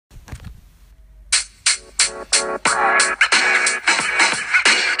We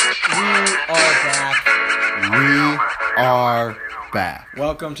are back.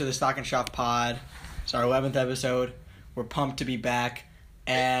 Welcome to the Stock and Shop Pod. It's our 11th episode. We're pumped to be back.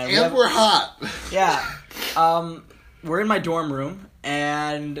 And we're hot. Yeah. We're in my dorm room,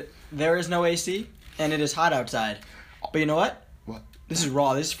 and there is no AC, and it is hot outside. But you know what? What? This is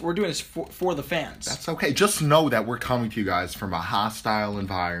raw. We're doing this for the fans. That's okay. Just know that we're coming to you guys from a hostile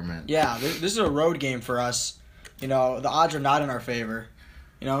environment. Yeah, this is a road game for us. You know, the odds are not in our favor.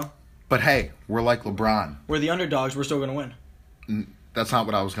 You know? But hey, we're like LeBron. We're the underdogs. We're still going to win. That's not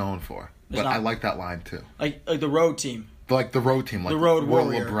what I was going for. But I like that line, too. Like the road team. Like the road team. Like the road we're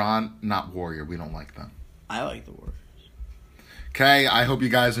warrior. LeBron, not Warrior. We don't like them. I like the Warriors. Okay, I hope you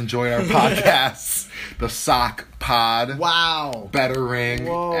guys enjoy our podcast. The Sock Pod. Wow. Better ring.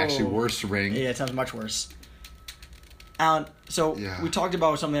 Whoa. Actually, worse ring. Yeah, it sounds much worse. Alan, so we talked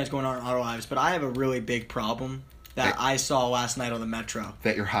about something that's going on in our lives, but I have a really big problem that I saw last night on the Metro.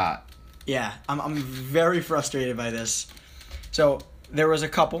 That you're hot. Yeah, I'm very frustrated by this. So, there was a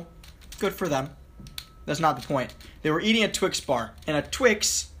couple. Good for them. That's not the point. They were eating a Twix bar. And a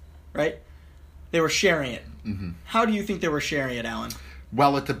Twix, right? They were sharing it. Mm-hmm. How do you think they were sharing it, Alan?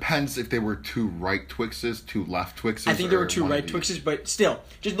 Well, it depends if they were two right Twixes, two left Twixes. I think there were two right Twixes, but still,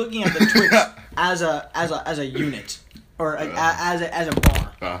 just looking at the Twix as a unit or as a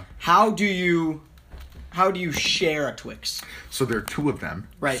bar. How do you share a Twix? So there are two of them.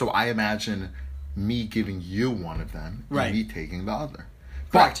 Right. So I imagine me giving you one of them and right. me taking the other.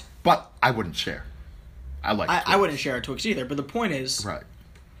 Correct. But I wouldn't share. I wouldn't share a Twix either, but the point is... Right.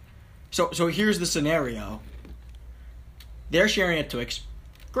 So here's the scenario. They're sharing a Twix.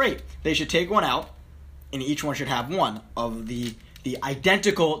 Great. They should take one out, and each one should have one of the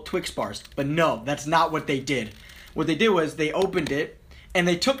identical Twix bars. But no, that's not what they did. What they did was they opened it, and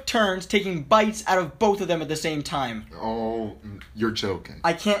they took turns taking bites out of both of them at the same time. Oh, you're joking.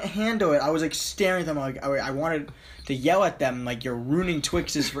 I can't handle it. I was like staring at them like I wanted to yell at them like you're ruining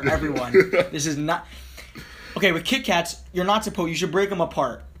Twixes for everyone. This is not... Okay, with Kit Kats, you should break them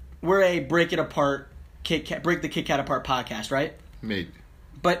apart. We're a break it apart, break the Kit Kat apart podcast, right? Maybe.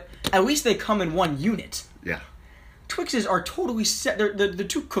 But at least they come in one unit. Yeah. Twixes are totally the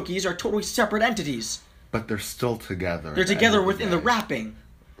two cookies are totally separate entities. But they're still together. They're together within the wrapping.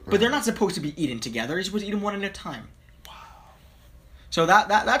 Right. But they're not supposed to be eaten together. You're supposed to eat them one at a time. Wow. So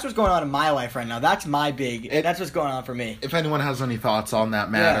that's what's going on in my life right now. That's that's what's going on for me. If anyone has any thoughts on that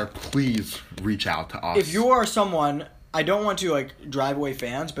matter, please reach out to us. If you are someone, I don't want to drive away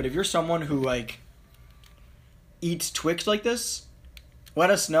fans, but if you're someone who eats Twix like this, let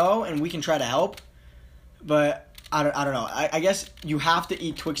us know and we can try to help. But I don't know. I guess you have to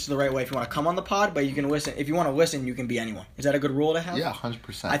eat Twix the right way if you want to come on the pod, but you can listen. If you want to listen, you can be anyone. Is that a good rule to have? Yeah,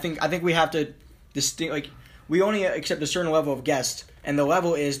 100%. I think we have to we only accept a certain level of guest, and the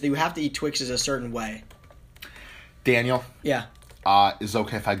level is that you have to eat Twixes a certain way. Daniel? Yeah. Is it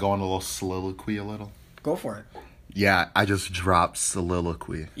okay if I go on a little soliloquy a little? Go for it. Yeah, I just dropped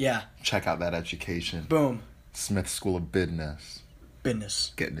soliloquy. Yeah. Check out that education. Boom. Smith School of Business.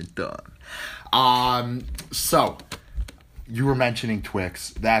 Getting it done. So, you were mentioning Twix.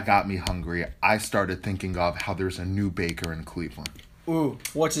 That got me hungry. I started thinking of how there's a new baker in Cleveland. Ooh,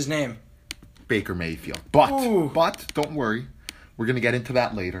 what's his name? Baker Mayfield. But don't worry. We're going to get into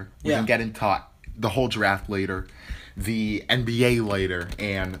that later. We're going to get into the whole draft later, the NBA later,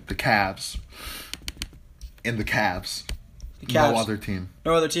 and the Cavs. No other team.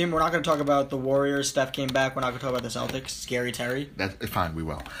 No other team. We're not going to talk about the Warriors. Steph came back. We're not going to talk about the Celtics. Scary Terry. That's fine. We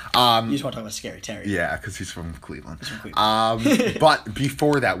will. You just want to talk about Scary Terry. Yeah, because he's from Cleveland. But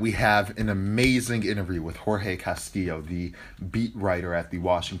before that, we have an amazing interview with Jorge Castillo, the beat writer at the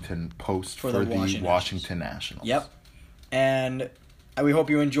Washington Post for the Washington Nationals. Yep. And we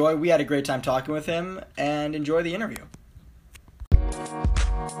hope you enjoy. We had a great time talking with him, and enjoy the interview.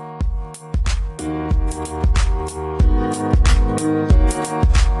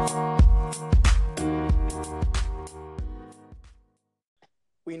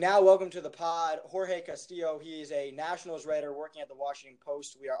 We now welcome to the pod Jorge Castillo. He is a Nationals writer working at the Washington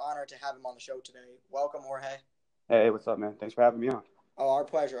Post. We are honored to have him on the show today. Welcome, Jorge. Hey, what's up, man? Thanks for having me on. Oh, our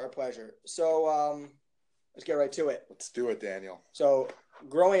pleasure. So, let's get right to it. Let's do it, Daniel. So,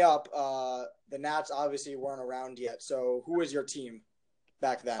 growing up, the Nats obviously weren't around yet. So, who was your team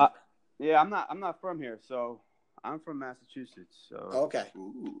back then? Yeah, I'm not from here, so I'm from Massachusetts. So okay.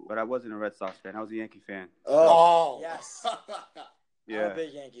 But I wasn't a Red Sox fan. I was a Yankee fan. Oh. Yes. Yeah. I'm a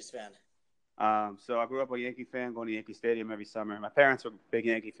big Yankees fan. So I grew up a Yankee fan, going to Yankee Stadium every summer. My parents were big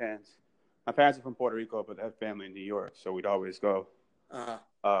Yankee fans. My parents are from Puerto Rico, but they have family in New York, so we'd always go to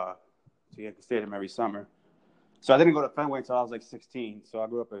Yankee Stadium every summer. So I didn't go to Fenway until I was like 16. So I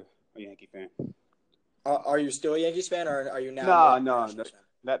grew up a Yankee fan. Are you still a Yankees fan, or are you now? No.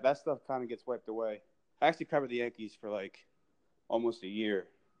 That stuff kind of gets wiped away. I actually covered the Yankees for like almost a year,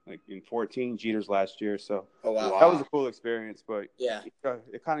 like in 14 Jeter's last year. So oh wow, that was a cool experience. But yeah,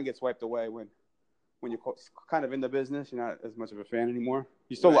 it kind of gets wiped away when you're kind of in the business. You're not as much of a fan anymore.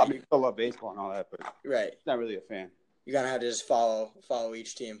 You still love baseball and all that, but not really a fan. You gotta have to just follow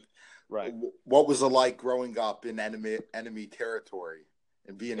each team. Right. What was it like growing up in enemy territory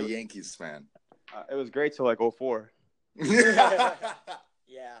and being a Yankees fan? It was great till like 2004.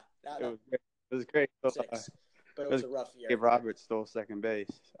 Yeah. It was great. But it was a rough year. Dave Roberts stole second base.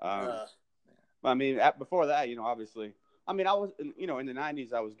 I mean, before that, obviously. I mean, I was, in the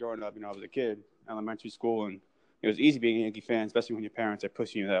 90s, I was growing up, I was a kid, elementary school, and it was easy being a Yankee fan, especially when your parents are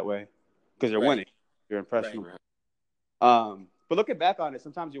pushing you that way because they're winning. You're impressionable. Right. But looking back on it,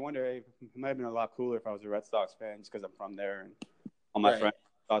 sometimes you wonder, hey, it might have been a lot cooler if I was a Red Sox fan just because I'm from there and all my friends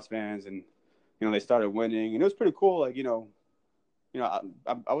are Sox fans, and they started winning, and it was pretty cool. Like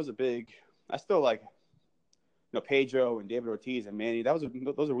I was I still like Pedro and David Ortiz and Manny. Those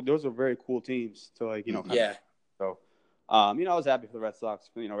were very cool teams to like So I was happy for the Red Sox.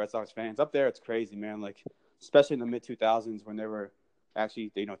 Red Sox fans up there, it's crazy, man. Like especially in the mid 2000s when they were actually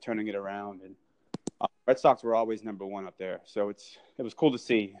turning it around, and Red Sox were always number one up there. So it was cool to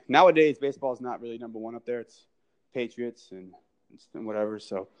see. Nowadays, baseball is not really number one up there. It's Patriots and whatever.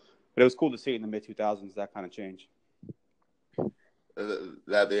 So, but it was cool to see in the mid 2000s that kind of change.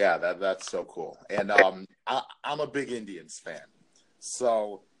 That's so cool. And I'm a big Indians fan.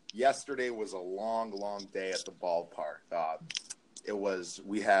 So yesterday was a long day at the ballpark.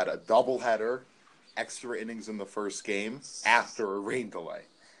 We had a doubleheader, extra innings in the first game after a rain delay.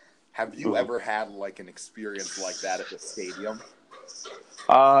 Have you ever had like an experience like that at the stadium?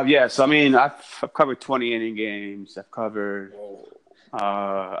 Yes. I mean, I've covered 20 inning games. I've covered,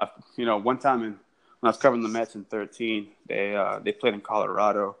 one time when I was covering the Mets in 2013, they played in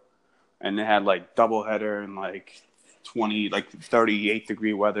Colorado, and they had like doubleheader and like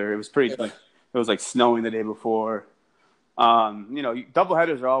 38-degree weather. It was pretty. It was like snowing the day before.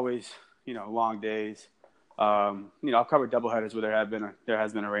 Doubleheaders are always long days. I've covered doubleheaders where there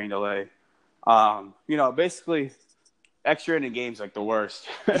has been a rain delay. Basically, extra inning games like the worst.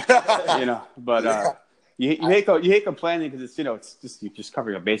 But you hate complaining because it's you're just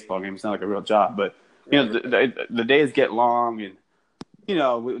covering a baseball game. It's not like a real job. But the days get long, and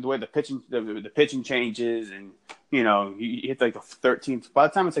the way the pitching changes, and you hit like the 13th. By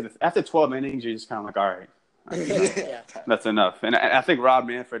the time it's like after 12 innings, you're just kind of like, all right, that's enough. And I think Rob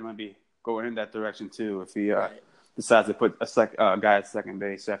Manfred might be going in that direction too if he decides to put a guy at second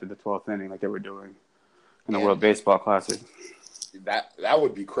base after the 12th inning like they were doing in the World Baseball Classic. That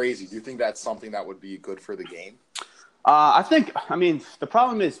would be crazy. Do you think that's something that would be good for the game? I mean, the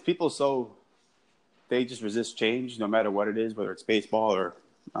problem is they just resist change no matter what it is, whether it's baseball or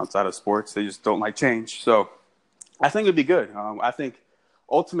outside of sports. They just don't like change. So I think it would be good. I think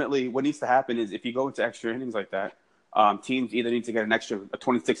ultimately what needs to happen is if you go into extra innings like that, teams either need to get a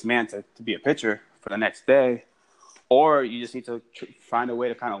 26 man to be a pitcher for the next day, or you just need to find a way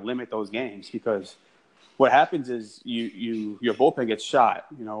to kind of limit those games, because what happens is your bullpen gets shot,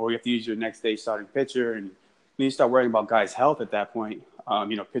 or you have to use your next day starting pitcher, and you start worrying about guys' health at that point.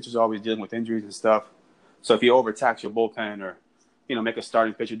 Pitchers are always dealing with injuries and stuff. So if you overtax your bullpen, or make a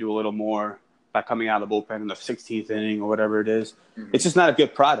starting pitcher do a little more by coming out of the bullpen in the 16th inning or whatever it is, it's just not a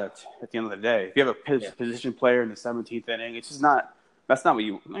good product at the end of the day. If you have a position player in the 17th inning, it's just not. That's not what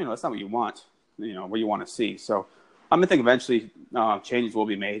that's not what you want. What you want to see. So I'm gonna think eventually changes will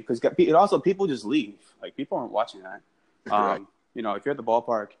be made, because also people just leave. Like people aren't watching that. Right. If you're at the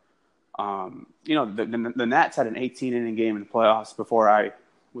ballpark, the Nats had an 18-inning game in the playoffs before I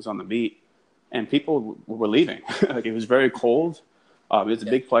was on the beat, and people were leaving. Like it was very cold. It was a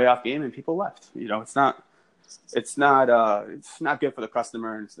big playoff game, and people left. It's not good for the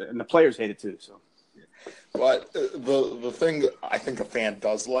customer, and the players hate it too. So, but the thing I think a fan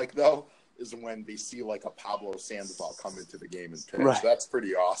does like though is when they see like a Pablo Sandoval come into the game and pitch. Right. That's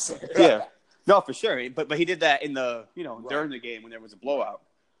pretty awesome. Yeah, no, for sure. But he did that in the during the game when there was a blowout.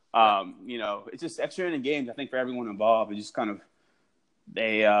 It's just extra inning games. I think for everyone involved, it just kind of.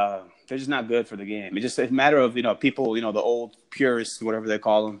 They're just not good for the game. It's a matter of people, the old purists, whatever they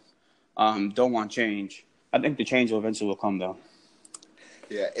call them, don't want change. I think the change will eventually come though.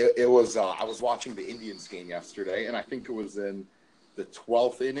 Yeah, it was. I was watching the Indians game yesterday, and I think it was in the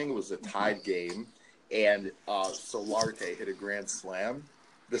 12th inning. It was a tied game, and Solarte hit a grand slam.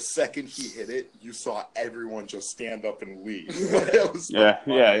 The second he hit it, you saw everyone just stand up and leave.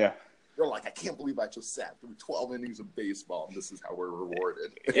 Yeah. You're like, I can't believe I just sat through 12 innings of baseball, and this is how we're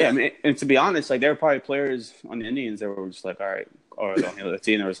rewarded. Yeah, I mean, and to be honest, like there were probably players on the Indians that were just like, all right, or on the other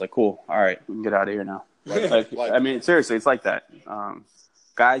team that was like, cool, all right, we can get out of here now. I mean, seriously, it's like that.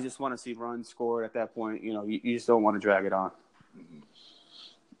 Guys just want to see runs scored at that point. You know, you just don't want to drag it on.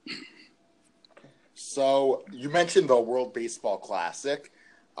 So you mentioned the World Baseball Classic.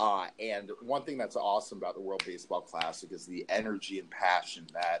 And one thing that's awesome about the World Baseball Classic is the energy and passion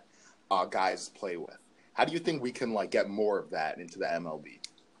that guys play with. How do you think we can get more of that into the MLB?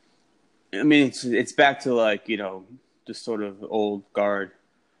 I mean, it's back to this sort of old guard,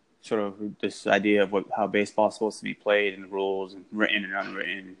 sort of this idea of how baseball is supposed to be played and the rules and written and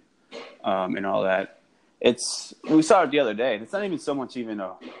unwritten, and all that. We saw it the other day. It's not even so much even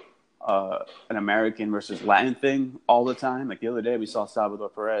an American versus Latin thing all the time. Like the other day, we saw Salvador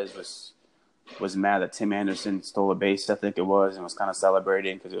Perez was mad that Tim Anderson stole a base, I think it was, and was kind of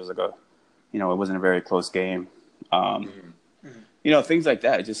celebrating because it was it wasn't a very close game. Things like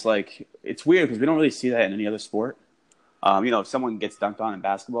that. Just it's weird because we don't really see that in any other sport. If someone gets dunked on in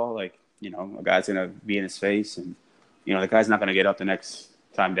basketball, a guy's gonna be in his face, and the guy's not gonna get up the next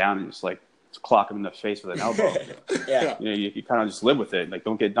time down and just clock him in the face with an elbow. Yeah. You kind of just live with it.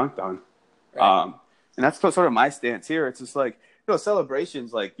 Don't get dunked on. Right. And that's sort of my stance here. It's just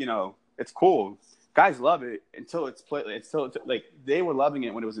celebrations, it's cool. Guys love it until it's played. They were loving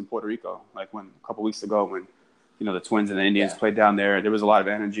it when it was in Puerto Rico. When a couple weeks ago when, the Twins and the Indians played down there, there was a lot of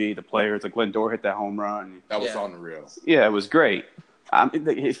energy. The players, Lindor hit that home run. That was unreal. Yeah, it was great.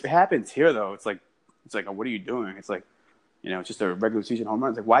 If it happens here though, it's what are you doing? It's it's just a regular season home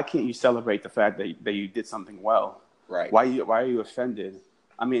run. It's why can't you celebrate the fact that you did something well? Right. Why are you offended?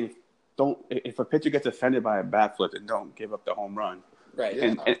 I mean, if a pitcher gets offended by a bat flip, then don't give up the home run. Right.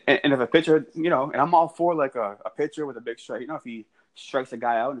 And if a pitcher, and I'm all for a pitcher with a big strike. If he strikes a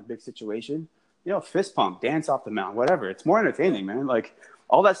guy out in a big situation, fist pump, dance off the mound, whatever. It's more entertaining, man.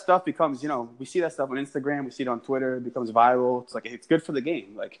 All that stuff becomes, we see that stuff on Instagram, we see it on Twitter, it becomes viral. It's it's good for the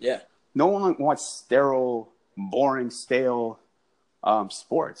game. No one wants sterile, boring, stale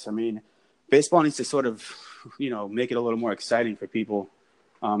sports. I mean, baseball needs to sort of, make it a little more exciting for people.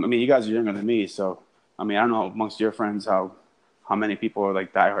 I mean, you guys are younger than me, so I mean, I don't know amongst your friends how many people are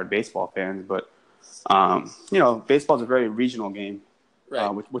diehard baseball fans, but baseball is a very regional game, right.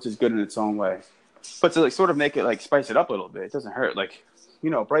 Which is good in its own way. But to sort of make it spice it up a little bit, it doesn't hurt.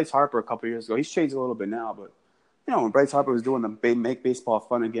 Bryce Harper a couple years ago, he's changed a little bit now, but when Bryce Harper was doing the make baseball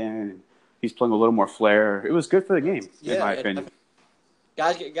fun again, and he's playing a little more flair, it was good for the game, in my opinion.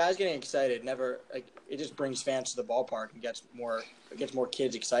 Guys getting excited it just brings fans to the ballpark and gets more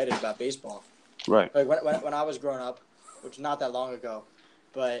kids excited about baseball. Right. When I was growing up, which is not that long ago,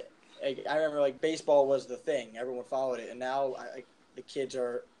 but I remember baseball was the thing. Everyone followed it, and now the kids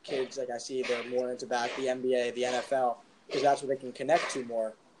I see they're more into the NBA, the NFL, because that's what they can connect to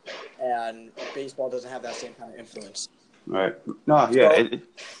more. And baseball doesn't have that same kind of influence. Right. No, yeah,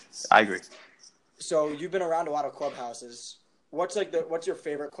 I agree. So you've been around a lot of clubhouses. What's your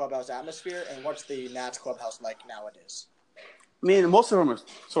favorite clubhouse atmosphere, and what's the Nats clubhouse like nowadays? I mean, most of them are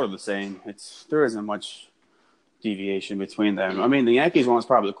sort of the same. There isn't much deviation between them. I mean, the Yankees one was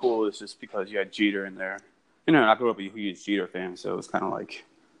probably the coolest just because you had Jeter in there. I grew up a huge Jeter fan, so it was kind of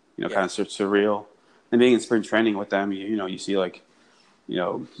kind of surreal. And being in spring training with them, you see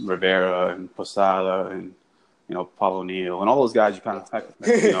Rivera and Posada and Paul O'Neill and all those guys. You kind of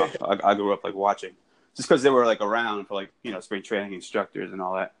I grew up watching just because they were around for spring training instructors and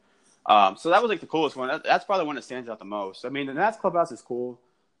all that. So that was the coolest one. That's probably one that stands out the most. I mean, the Nats clubhouse is cool.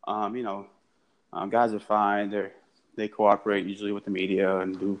 Guys are fine. They cooperate usually with the media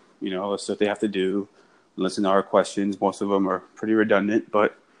and do the stuff they have to do. Listen to our questions. Most of them are pretty redundant,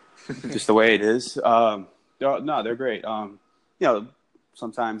 but just the way it is. They're great.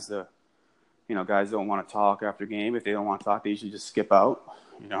 Sometimes the guys don't want to talk after game. If they don't want to talk, they usually just skip out.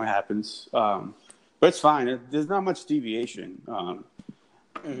 It happens. But it's fine. There's not much deviation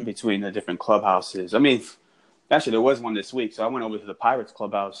between the different clubhouses. I mean, actually, there was one this week. So I went over to the Pirates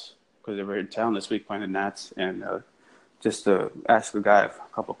clubhouse because they were in town this week playing the Nats, and just to ask a guy a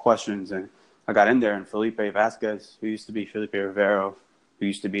couple of questions. And I got in there, and Felipe Vasquez, who used to be Felipe Rivero, who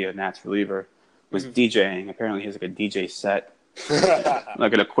used to be a Nats reliever, was DJing. Apparently, he has a DJ set. He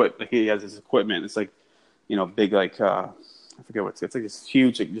has his equipment. It's big I forget what it's this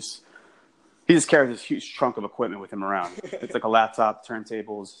huge he just carries this huge trunk of equipment with him around. It's a laptop,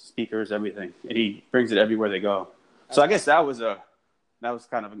 turntables, speakers, everything, and he brings it everywhere they go. So I guess that was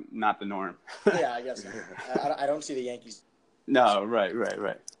kind of not the norm. Yeah, I guess I don't see the Yankees. No, right.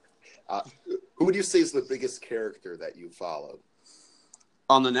 Who would you say is the biggest character that you followed?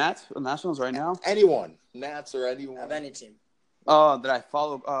 On the Nationals right now? Anyone. Nats or anyone. Of any team. That I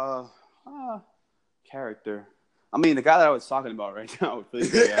follow. Character. I mean, the guy that I was talking about right now with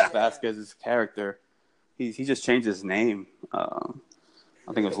Felipe Vasquez's character, he just changed his name. I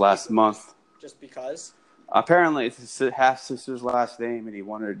think it was last month. Just because? Apparently, it's his half-sister's last name, and he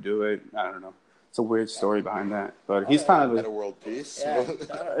wanted to do it. I don't know. It's a weird story behind that, but he's kind of a world peace.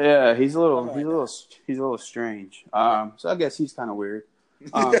 Yeah, he's a little strange. So I guess he's kind of weird.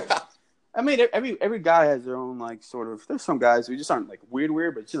 I mean, every guy has their own like sort of. There's some guys who just aren't like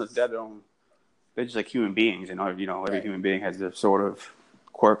weird, but they're just like human beings, and every human being has their sort of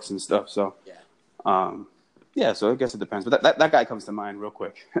quirks and stuff. So so I guess it depends. But that guy comes to mind real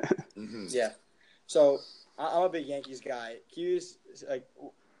quick. Mm-hmm. Yeah. So I'm a big Yankees guy. Hughes, like,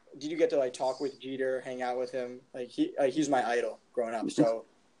 did you get to like talk with Jeter, hang out with him? Like he's my idol growing up. So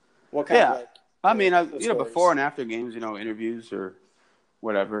what kind of like? I mean, before and after games, interviews or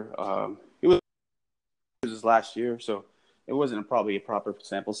whatever. It was his last year, so it wasn't probably a proper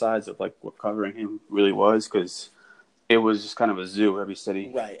sample size of like what covering him really was, because it was just kind of a zoo. Every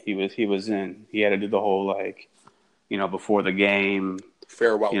city he was in, he had to do the whole like, before the game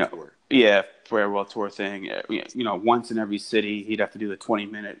farewell tour. Yeah, farewell tour thing. Once in every city, he'd have to do the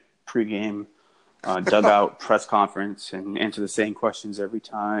 20-minute pregame dugout press conference and answer the same questions every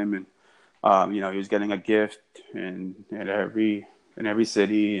time. And he was getting a gift in every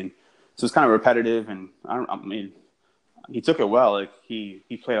city, and so it's kind of repetitive. And I mean, he took it well. Like he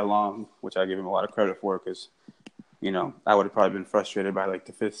played along, which I give him a lot of credit for, because I would have probably been frustrated by like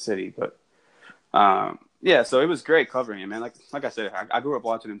the fifth city, but. So it was great covering him, man. Like I said, I grew up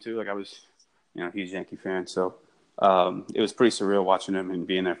watching him too. Like I was, a huge Yankee fan. So it was pretty surreal watching him and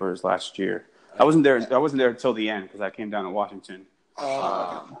being there for his last year. I wasn't there until the end, because I came down to Washington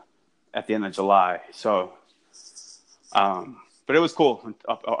at the end of July. So, but it was cool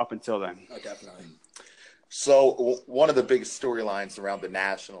up until then. Oh, definitely. So one of the big storylines around the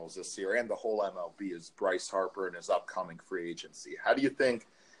Nationals this year and the whole MLB is Bryce Harper and his upcoming free agency. How do you think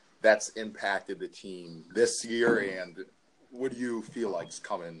that's impacted the team this year, and what do you feel like is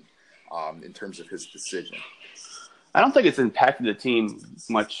coming in terms of his decision? I don't think it's impacted the team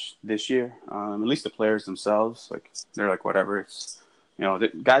much this year. At least the players themselves, like they're like whatever. It's the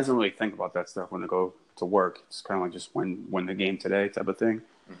guys don't really think about that stuff when they go to work. It's kind of like just win the game today type of thing.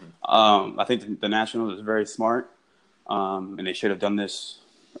 Mm-hmm. I think the Nationals is very smart, and they should have done this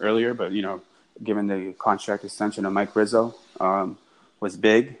earlier. But given the contract extension of Mike Rizzo was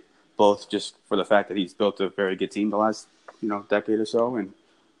big. Both just for the fact that he's built a very good team the last, decade or so, and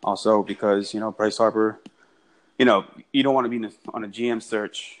also because, Bryce Harper, you don't want to be on a GM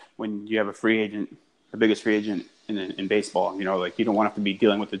search when you have a free agent, the biggest free agent in baseball. Like you don't want to have to be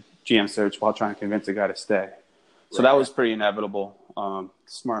dealing with the GM search while trying to convince a guy to stay. So that was pretty inevitable.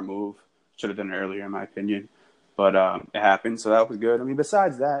 Smart move. Should have done it earlier, in my opinion. But it happened, so that was good. I mean,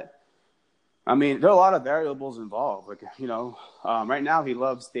 besides that, there are a lot of variables involved. Like, right now he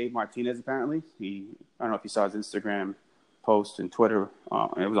loves Dave Martinez, apparently. I don't know if you saw his Instagram post and Twitter.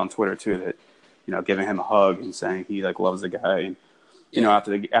 It was on Twitter, too, that, giving him a hug and saying he, loves the guy. And,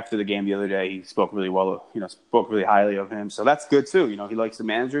 after the game the other day, he spoke really well, spoke really highly of him. So that's good, too. He likes the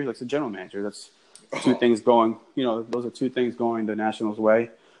manager. He likes the general manager. That's two things going, those are two things going the Nationals' way.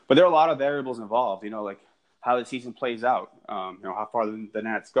 But there are a lot of variables involved, like how the season plays out, how far the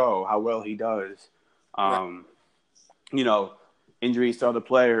Nats go, how well he does, injuries to other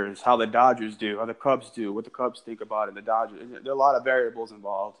players, how the Dodgers do, how the Cubs do, what the Cubs think about it, the Dodgers. There are a lot of variables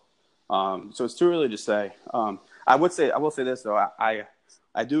involved. So it's too early to say. I will say this, though. I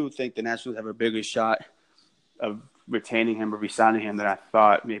do think the Nationals have a bigger shot of retaining him or re-signing him than I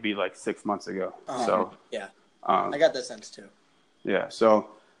thought maybe 6 months ago. I got that sense too. Yeah,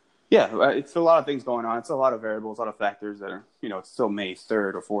 so... Yeah, it's a lot of things going on. It's a lot of variables, a lot of factors that are, it's still May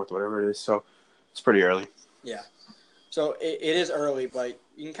 3rd or 4th, whatever it is. So it's pretty early. Yeah. So it is early, but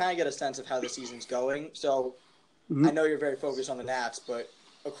you can kind of get a sense of how the season's going. So I know you're very focused on the Nats, but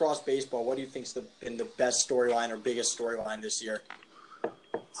across baseball, what do you think's been the best storyline or biggest storyline this year?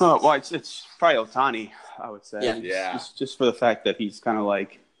 Well, it's probably Ohtani, I would say. Yeah. Just for the fact that he's kind of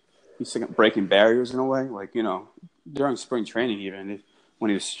he's breaking barriers in a way. During spring training even, when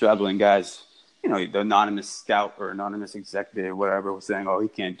he was struggling, guys, the anonymous scout or anonymous executive, whatever, was saying, oh, he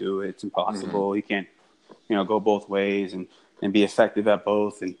can't do it. It's impossible. Mm-hmm. He can't, go both ways and be effective at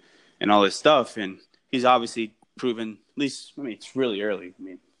both and all this stuff. And he's obviously proven, at least, it's really early.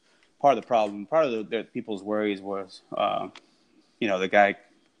 Part of the problem, part of the people's worries was, the guy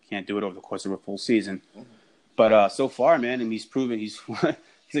can't do it over the course of a full season. Mm-hmm. But so far, man, and he's proven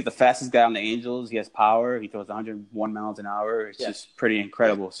he's like the fastest guy on the Angels. He has power. He throws 101 miles an hour. It's just pretty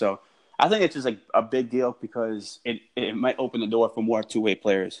incredible. So I think it's just like a big deal because it might open the door for more two-way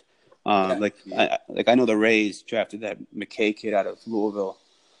players. I know the Rays drafted that McKay kid out of Louisville,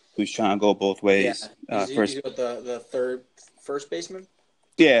 who's trying to go both ways. Yeah. He's with the first baseman.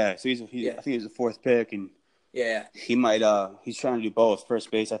 Yeah, so I think he's the fourth pick, and he might he's trying to do both, first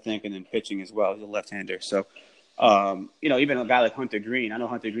base I think, and then pitching as well. He's a left-hander, so even a guy like Hunter Green. I know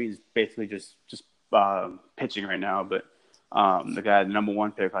Hunter Green is basically just pitching right now, but the guy, the number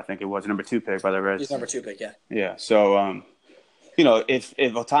 1 pick, I think it was, number 2 pick by the Reds. He's number 2 pick, yeah. Yeah, so if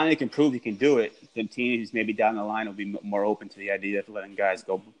Ohtani can prove he can do it, then teams maybe down the line will be more open to the idea of letting guys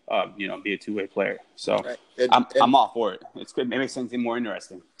go, be a two-way player. So I'm all for it. It's good. It makes something more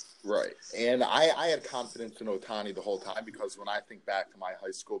interesting. Right. And I had confidence in Ohtani the whole time because when I think back to my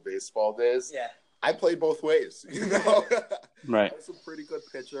high school baseball days, I played both ways, Right. I was a pretty good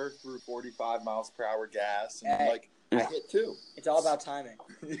pitcher, threw 45 miles per hour gas, and I hit too. It's all about timing.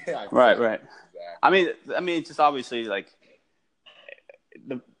 Right. Exactly. I mean, it's just obviously like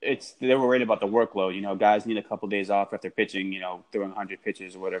they were worried about the workload. Guys need a couple of days off after pitching, throwing 100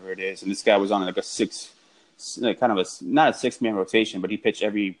 pitches or whatever it is. And this guy was on like not a 6-man rotation, but he pitched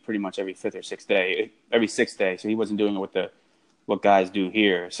pretty much every 5th or 6th day, every 6th day. So he wasn't doing it with what guys do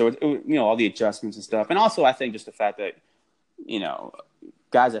here. So all the adjustments and stuff, and also I think just the fact that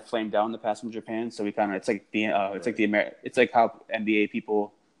guys have flamed out in the past from Japan. So we kind of it's like how NBA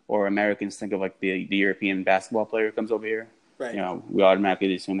people or Americans think of like the European basketball player who comes over here. Right. We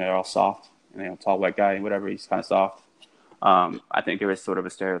automatically assume they're all soft. Tall white guy, whatever, he's kind of soft. I think there is sort of a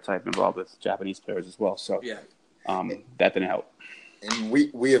stereotype involved with Japanese players as well. So that didn't help. And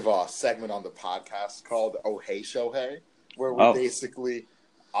we have a segment on the podcast called Oh Hey Shohei, where we basically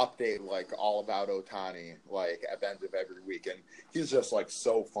update all about Ohtani at the end of every week. And he's just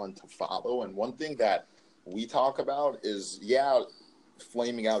so fun to follow. And one thing that we talk about is,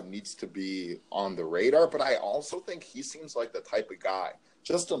 flaming out needs to be on the radar, but I also think he seems like the type of guy.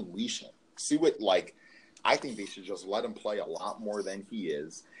 Just unleash him. See what I think they should just let him play a lot more than he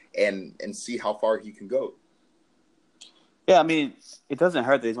is and see how far he can go. Yeah, I mean, it doesn't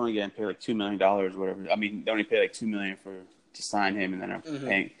hurt that he's only getting paid $2 million or whatever. I mean, they only pay $2 million to sign him, and then are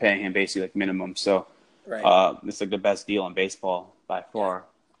paying him basically minimum. So it's the best deal in baseball by far.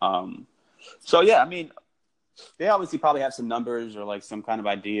 I mean, they obviously probably have some numbers or some kind of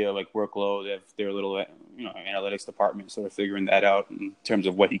idea, workload. They have their little, analytics department sort of figuring that out in terms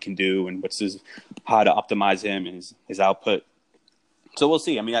of what he can do and how to optimize him and his output. So we'll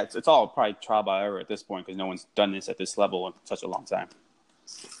see. I mean, it's all probably trial by error at this point because no one's done this at this level in such a long time.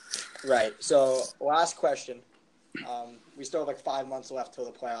 Right. So last question. We still have 5 months left till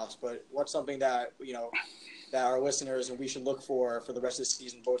the playoffs, but what's something that, that our listeners and we should look for the rest of the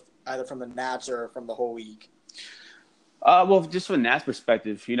season, both either from the Nats or from the whole league? Well, just from the Nats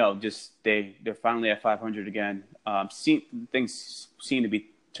perspective, they're finally at 500 again. Things seem to be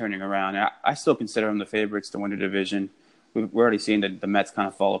turning around. I still consider them the favorites to win the division. We're already seeing the Mets kind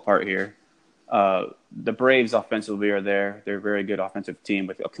of fall apart here. The Braves offensively are there. They're a very good offensive team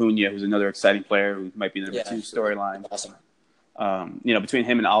with Acuna, who's another exciting player who might be the number 2 storyline. Awesome. Between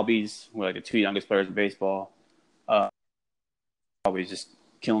him and Albies, who are the 2 youngest players in baseball, always just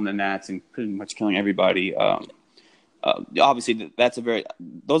killing the Nats and pretty much killing everybody. Obviously,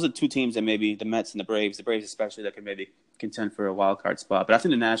 those are 2 teams that maybe the Mets and the Braves especially, that could maybe contend for a wild card spot. But I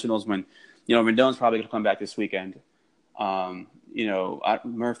think the Nationals, when Rendon's probably going to come back this weekend.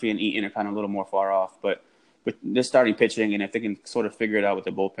 Murphy and Eaton are kind of a little more far off, but they're starting pitching, and if they can sort of figure it out with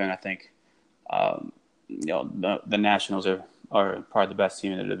the bullpen, I think the Nationals are probably the best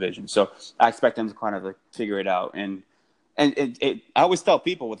team in the division. So I expect them to kind of figure it out. And I always tell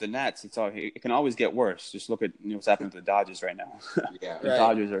people with the Nats, it can always get worse. Just look at what's happening to the Dodgers right now. The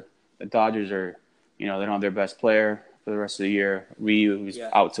Dodgers are they don't have their best player for the rest of the year. Ryu is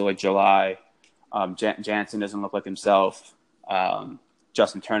out till July. Jansen doesn't look like himself.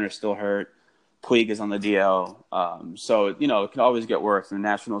 Justin Turner's still hurt. Puig is on the DL. So it can always get worse. And the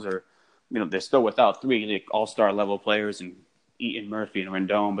Nationals are, they're still without 3 all-star level players and Eaton, Murphy, and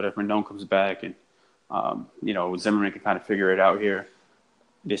Rendon. But if Rendon comes back and Zimmerman can kind of figure it out here,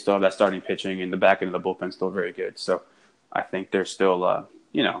 they still have that starting pitching, and the back end of the bullpen still very good. So I think they're still,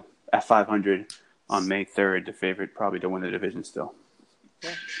 at 500 on May 3rd, the favorite probably to win the division still.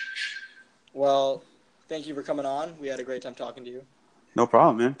 Yeah. Well, thank you for coming on. We had a great time talking to you. No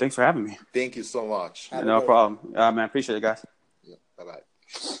problem, man. Thanks for having me. Thank you so much. No problem. Man, I appreciate it, guys. Yeah. Bye-bye.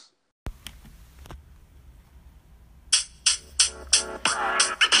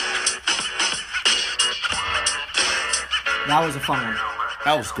 That was a fun one.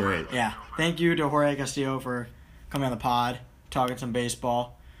 That was great. Yeah. Thank you to Jorge Castillo for coming on the pod, talking some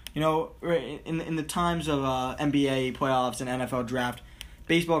baseball. You know, in the times of NBA playoffs and NFL draft,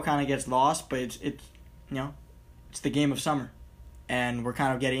 baseball kind of gets lost, but it's the game of summer, and we're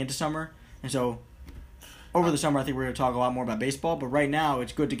kind of getting into summer, and so over the summer I think we're going to talk a lot more about baseball. But right now,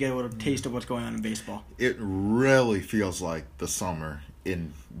 it's good to get a little taste of what's going on in baseball. It really feels like the summer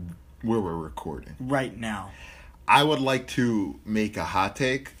in where we're recording right now. I would like to make a hot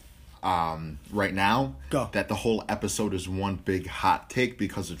take right now. Go. That the whole episode is one big hot take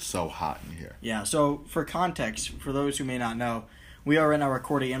because it's so hot in here. Yeah, so for context, for those who may not know, we are right now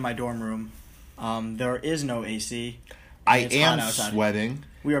recording in my dorm room. There is no AC. I am sweating.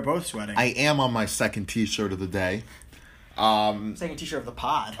 We are both sweating. I am on my second t-shirt of the day. Second t-shirt of the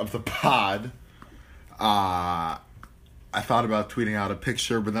pod. I thought about tweeting out a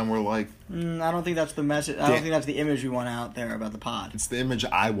picture, but then we're like... I don't think that's the message. I don't think that's the image we want out there about the pod. It's the image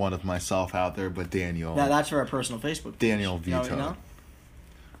I want of myself out there, but Daniel... That's for our personal Facebook page. Daniel vetoed. You know?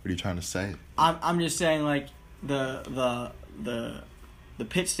 What are you trying to say? I'm just saying, like, the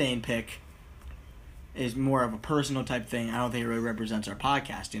pit stain pic is more of a personal type thing. I don't think it really represents our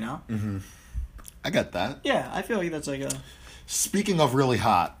podcast, you know? Mm-hmm. I get that. Yeah, I feel like that's like a... Speaking of really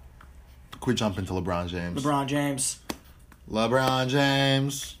hot, can we jump into LeBron James? LeBron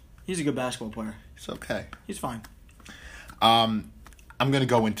James. He's a good basketball player. He's okay. He's fine. I'm going to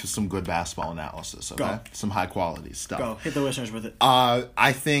go into some good basketball analysis, okay? Go. Some high-quality stuff. Go. Hit the listeners with it.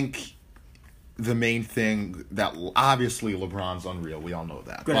 I think the main thing that... Obviously, LeBron's unreal. We all know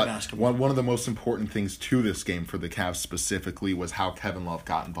that. Good at basketball. One of the most important things to this game for the Cavs specifically was how Kevin Love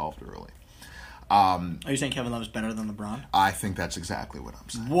got involved early. Are you saying Kevin Love is better than LeBron? I think that's exactly what I'm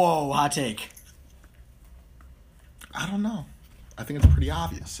saying. Whoa, hot take. I don't know. I think it's pretty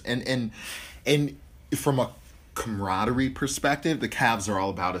obvious. And from a camaraderie perspective, the Cavs are all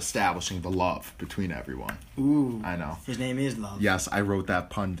about establishing the love between everyone. Ooh. I know. His name is Love. Yes, I wrote that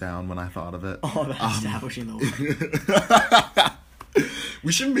pun down when I thought of it. Oh, about establishing the love.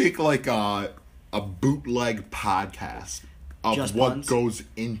 We should make like a bootleg podcast of Just what puns? Goes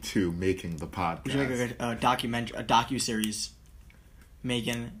into making the podcast. We should make a docu-series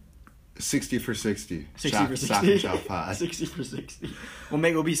making 60 for 60. 60 for 60. 60 for 60.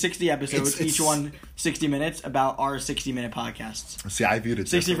 We'll be 60 episodes, each one 60 minutes, about our 60-minute podcasts. See, I viewed it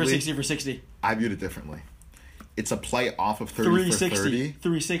 60 differently. 60 for 60. I viewed it differently. It's a play off of 30 for 30.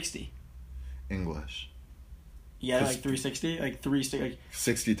 360. English. Yeah, like 360? Like 360. Like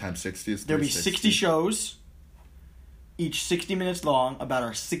 60 times 60 is 360. There'll be 60 shows, each 60 minutes long, about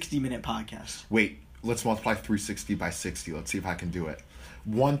our 60-minute podcast. Wait, let's multiply 360 by 60. Let's see if I can do it.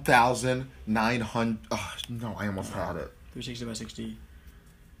 1,900... Oh, no, I almost had it. 360 by 60.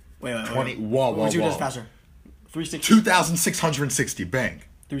 Wait. 20... Whoa. Let's do this faster. 360. 2,660. Bang.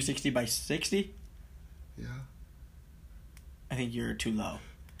 360 by 60? Yeah. I think you're too low.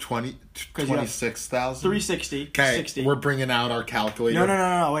 26,000? 360. Okay, 60. We're bringing out our calculator.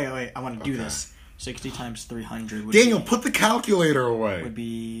 No. Wait. I want to do this. 60 times 300 would Daniel, put the calculator away. Would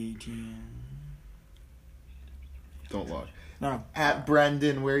be... Don't look. No. At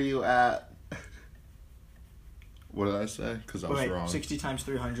Brendan, where you at? What did I say? Because I was wrong. 60 times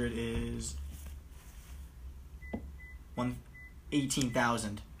 300 is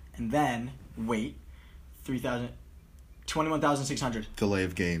 18,000. And then, 21,600. Delay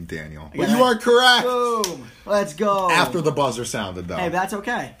of game, Daniel. Well, you are correct. Boom. Let's go. After the buzzer sounded, though. Hey, that's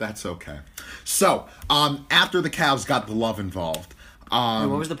okay. That's okay. So, after the Cavs got the Love involved. What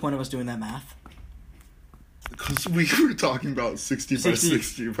was the point of us doing that math? Because we were talking about 60 by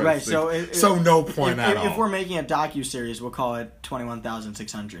 60 by right, 60. So no point at all. If we're making a docu-series, we'll call it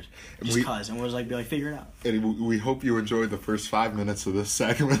 21,600. And we'll just be figure it out. And we hope you enjoyed the first 5 minutes of this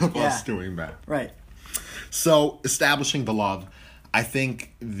segment of us doing that. Right. So, establishing the Love, I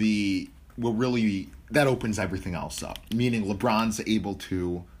think that opens everything else up. Meaning LeBron's able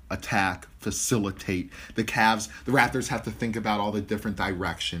to attack, facilitate. The Raptors have to think about all the different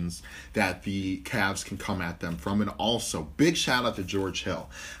directions that the Cavs can come at them from. And also, big shout out to George Hill.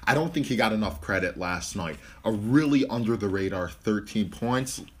 I don't think he got enough credit last night. A really under the radar 13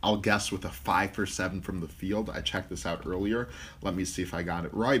 points. I'll guess with a 5 for 7 from the field. I checked this out earlier. Let me see if I got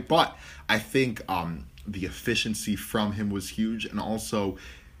it right. But I think the efficiency from him was huge. And also,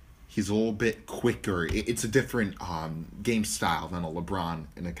 he's a little bit quicker. It's a different game style than a LeBron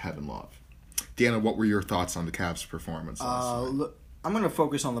and a Kevin Love. Deanna, what were your thoughts on the Cavs' performance last night? Look, I'm going to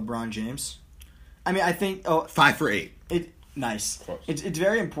focus on LeBron James. I mean, I think... 5 for 8. Nice. Close. It's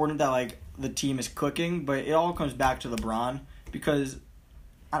very important that the team is clicking, but it all comes back to LeBron because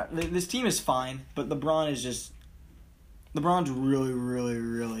this team is fine, but LeBron is just... LeBron's really, really,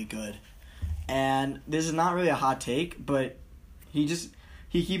 really good. And this is not really a hot take, but he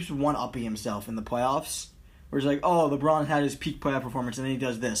keeps one-upping himself in the playoffs. Where it's like, oh, LeBron had his peak playoff performance, and then he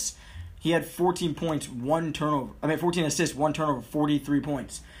does this. He had 14 points, 14 assists, 1 turnover, 43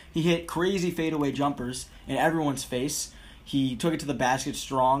 points. He hit crazy fadeaway jumpers in everyone's face. He took it to the basket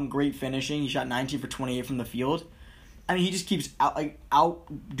strong, great finishing. He shot 19 for 28 from the field. I mean, he just keeps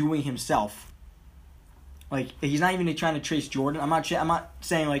outdoing himself. Like, he's not even trying to trace Jordan. I'm not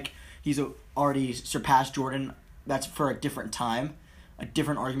saying like he's already surpassed Jordan. That's for a different time, a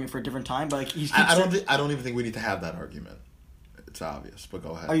different argument for a different time. But like I don't even think we need to have that argument. It's obvious, but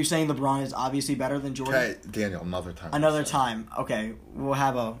go ahead. Are you saying LeBron is obviously better than Jordan? Okay, Daniel, another time. Another time. Okay, we'll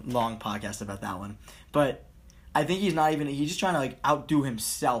have a long podcast about that one. But I think he's just trying to like outdo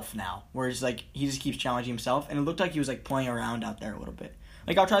himself now. Where it's like he just keeps challenging himself, and it looked like he was like playing around out there a little bit.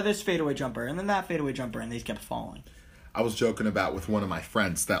 Like, I'll try this fadeaway jumper, and then that fadeaway jumper, and they kept falling. I was joking about with one of my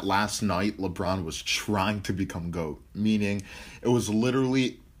friends that last night LeBron was trying to become GOAT, meaning it was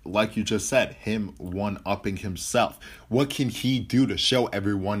literally, like you just said, him one-upping himself. What can he do to show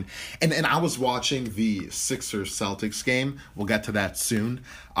everyone? And I was watching the Sixers-Celtics game. We'll get to that soon.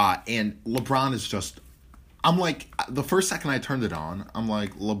 And LeBron is just... I'm like, the first second I turned it on, I'm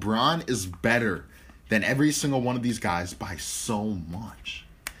like, LeBron is better than every single one of these guys by so much.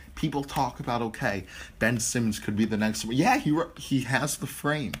 People talk about, okay, Ben Simmons could be the next one. Yeah, he has the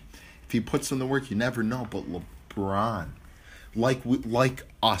frame. If he puts in the work, you never know. But LeBron, like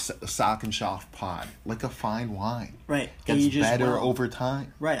us, a Sock and Schaff pod, like a fine wine. Right. Gets better over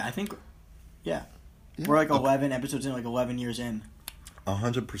time. Right, I think, yeah. We're like 11 episodes in, like 11 years in.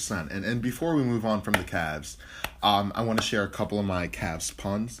 100%. And before we move on from the Cavs, I want to share a couple of my Cavs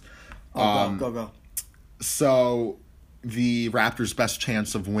puns. Go. So, the Raptors' best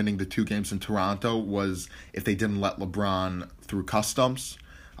chance of winning the 2 games in Toronto was if they didn't let LeBron through customs.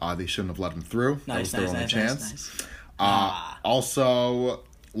 They shouldn't have let him through. That was their only chance. Also,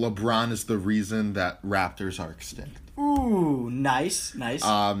 LeBron is the reason that Raptors are extinct. Ooh, nice.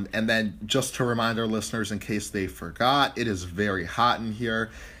 And then, just to remind our listeners, in case they forgot, it is very hot in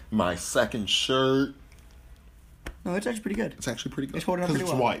here. My second shirt. No, it's actually pretty good. It's actually pretty good. It's holding up pretty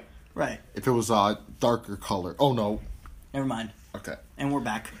well. Because it's white. Right. If it was a darker color. Oh, no. Never mind. Okay. And we're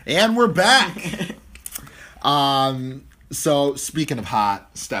back. So, speaking of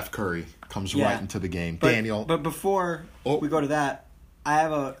hot, Steph Curry comes right into the game. Daniel. But before we go to that, I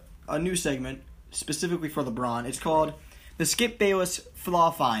have a new segment specifically for LeBron. It's called the Skip Bayless Flaw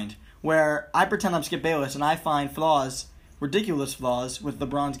Find, where I pretend I'm Skip Bayless and I find flaws, ridiculous flaws, with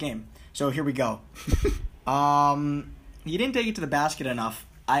LeBron's game. So here we go. He didn't take it to the basket enough.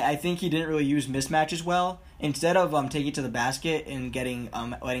 I think he didn't really use mismatches well. Instead of taking it to the basket and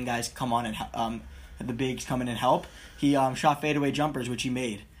letting guys come on and the bigs come in and help, he shot fadeaway jumpers, which he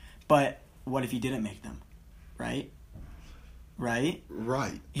made. But what if he didn't make them? Right.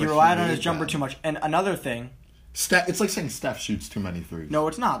 He relied on his jumper too much. And another thing... it's like saying Steph shoots too many threes. No,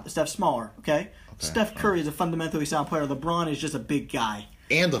 it's not. Steph's smaller, okay? Steph Curry is a fundamentally sound player. LeBron is just a big guy.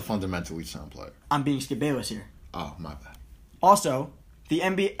 And a fundamentally sound player. I'm being Skip Bayless here. Oh, my bad. Also, the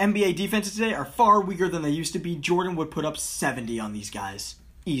NBA defenses today are far weaker than they used to be. Jordan would put up 70 on these guys.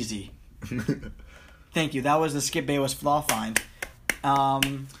 Easy. Thank you. That was the Skip Bayless Flaw Find.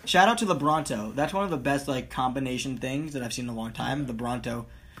 Shout out to LeBronto. That's one of the best combination things that I've seen in a long time. LeBronto.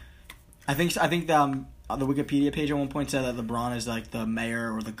 I think the Wikipedia page at one point said that LeBron is like the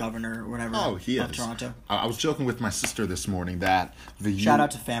mayor or the governor or whatever of Toronto. I was joking with my sister this morning that shout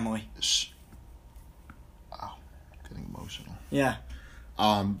out to family. Wow, getting emotional. Yeah.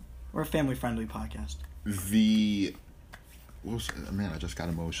 We're a family friendly podcast. I just got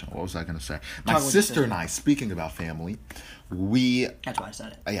emotional. What was I going to say? My sister and I, speaking about family, That's why I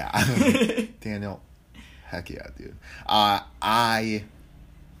said it. Yeah. Daniel, heck yeah, dude. I...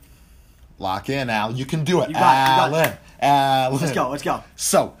 Lock in, Al. You can do it. Alan. Let's go.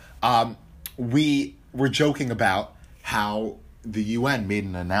 So, we were joking about how the UN made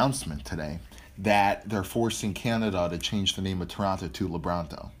an announcement today that they're forcing Canada to change the name of Toronto to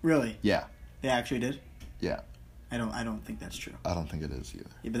Lebronto. Really? Yeah. They actually did? Yeah. I don't think that's true. I don't think it is either.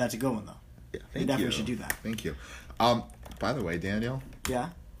 Yeah, but that's a good one, though. Yeah, they definitely should do that. Thank you. By the way, Daniel. Yeah?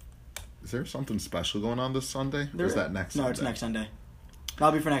 Is there something special going on this Sunday? Or is that next Sunday? No, it's next Sunday.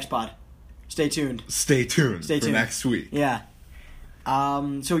 That'll be for next pod. Stay tuned. Stay tuned for next week. Yeah.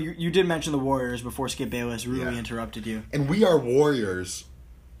 So you did mention the Warriors before Skip Bayless really interrupted you. And we are Warriors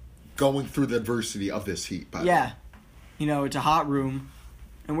going through the adversity of this heat, by the way. Yeah. It's a hot room,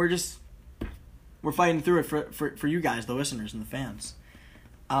 and we're fighting through it for you guys, the listeners and the fans.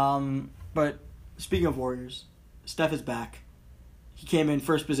 But speaking of Warriors, Steph is back. He came in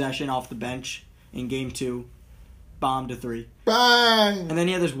first possession off the bench in Game 2, bombed a 3. Bang! And then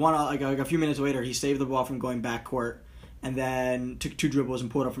he had this one, like a few minutes later, he saved the ball from going back court, and then took 2 dribbles and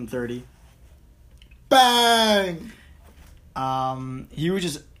pulled up from 30. Bang! He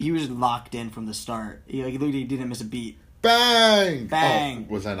was locked in from the start. He literally didn't miss a beat. Bang! Bang!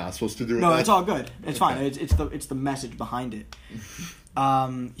 Oh, was I not supposed to do it? No, it's all good. It's fine. It's the message behind it.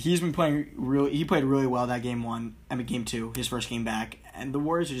 He's been playing he played really well that Game 2, his first game back, and the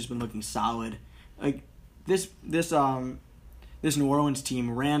Warriors have just been looking solid. Like this New Orleans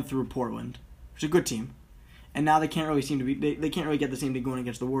team ran through Portland, which is a good team, and now they can't really seem to be they can't really get the same thing going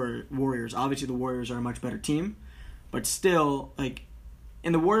against the Warriors. Obviously, the Warriors are a much better team, but still, and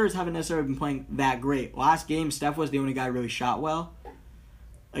the Warriors haven't necessarily been playing that great. Last game, Steph was the only guy who really shot well.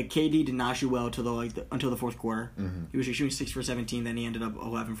 KD did not shoot well until the fourth quarter. Mm-hmm. He was shooting 6 for 17, then he ended up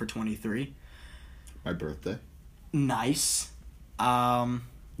 11 for 23. My birthday. Nice. Not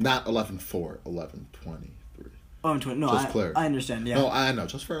 11-4, 11-23. Oh, 20. No, I understand. Yeah. No, I know.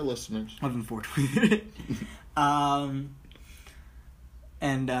 Just for our listeners. 11-4.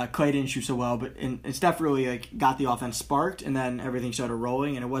 And Clay didn't shoot so well, but and Steph really got the offense sparked, and then everything started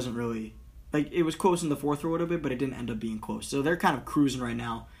rolling, and it wasn't really it was close in the fourth for a little bit, but it didn't end up being close. So they're kind of cruising right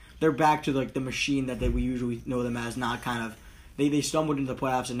now. They're back to the machine that we usually know them as. Not kind of they stumbled into the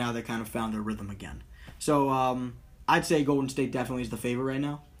playoffs, and now they kind of found their rhythm again. So I'd say Golden State definitely is the favorite right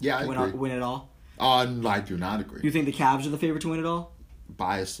now. Yeah, I agree. Win it all. I do not agree. You think the Cavs are the favorite to win it all?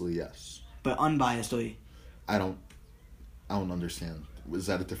 Biasedly, yes. But unbiasedly, I don't understand. Is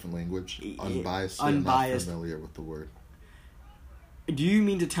that a different language? Unbiasedly. Unbiased. I'm not familiar with the word. Do you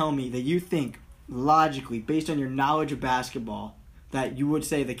mean to tell me that you think, logically, based on your knowledge of basketball, that you would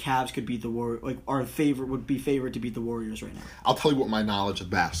say the Cavs could beat the Warriors, would be favored to beat the Warriors right now? I'll tell you what my knowledge of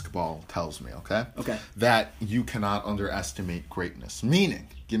basketball tells me, okay? Okay. That you cannot underestimate greatness. Meaning,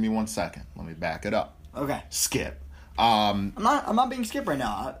 give me 1 second. Let me back it up. Okay. Skip. I'm not being Skip right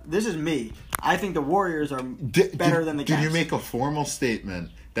now. This is me. I think the Warriors are better than the Cavs. Did you make a formal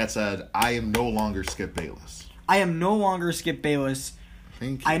statement that said, I am no longer Skip Bayless? I am no longer Skip Bayless.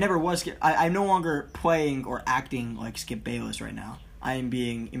 Thank you. I never was Skip. I'm no longer playing or acting like Skip Bayless right now. I am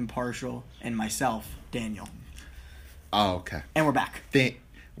being impartial and myself, Daniel. Oh, okay. And we're back.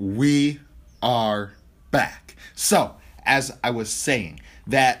 We are back. So, as I was saying,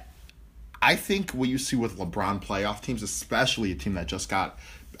 that I think what you see with LeBron playoff teams, especially a team that just got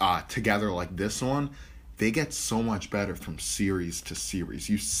together like this one, they get so much better from series to series.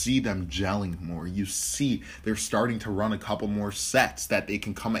 You see them gelling more. You see they're starting to run a couple more sets that they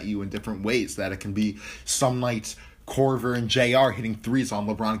can come at you in different ways. That it can be some nights Korver and JR hitting threes on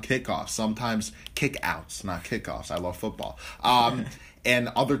LeBron kickoffs. Sometimes kick-outs, not kickoffs. I love football. And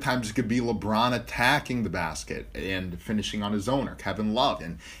other times it could be LeBron attacking the basket and finishing on his own, or Kevin Love.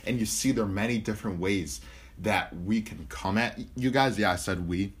 And you see there are many different ways that we can come at you guys. Yeah, I said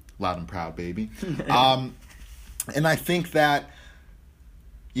we. Loud and proud, baby. And I think that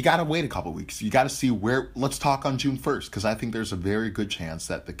you got to wait a couple weeks. You got to see let's talk on June 1st, because I think there's a very good chance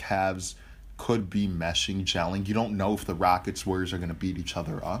that the Cavs could be meshing, gelling. You don't know if the Rockets, Warriors are going to beat each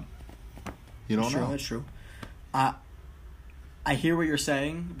other up. You don't know. That's true. I hear what you're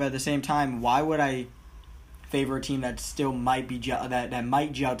saying, but at the same time, why would I favor a team that still might be that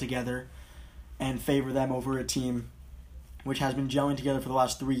might gel together and favor them over a team which has been gelling together for the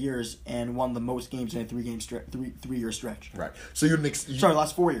last 3 years and won the most games in a 3-year stretch? Right. So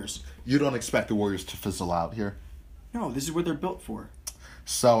last 4 years. You don't expect the Warriors to fizzle out here? No, this is what they're built for.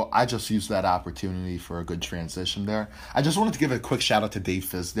 So I just used that opportunity for a good transition there. I just wanted to give a quick shout out to Dave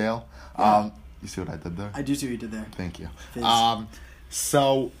Fizdale. Yeah. You see what I did there? I do see what you did there. Thank you.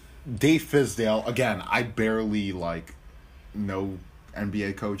 So Dave Fizdale, again, I barely know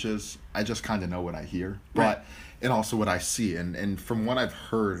NBA coaches. I just kind of know what I hear, and also what I see. And from what I've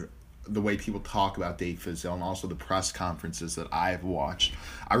heard, the way people talk about Dave Fizdale and also the press conferences that I've watched,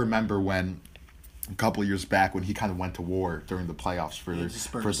 I remember when a couple of years back when he kind of went to war during the playoffs for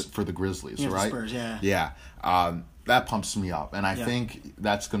the Grizzlies, right? The Spurs, yeah. Yeah. That pumps me up, and I think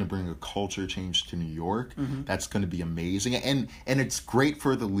that's going to bring a culture change to New York. Mm-hmm. That's going to be amazing, and it's great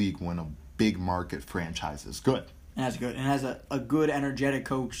for the league when a big market franchise is good. And has a good energetic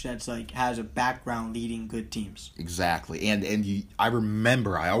coach that's has a background leading good teams. Exactly, and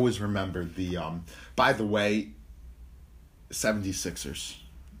I always remember the by the way, 76ers.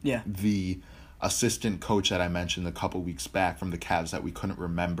 Yeah. The assistant coach that I mentioned a couple weeks back from the Cavs that we couldn't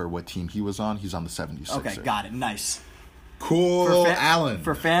remember what team he was on. He's on the 76ers. Okay, got it. Nice. Cool, Allen.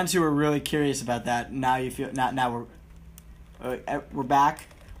 For fans who are really curious about that, now you feel now we're back.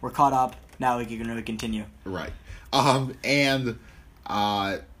 We're caught up. now we can really continue. Right. And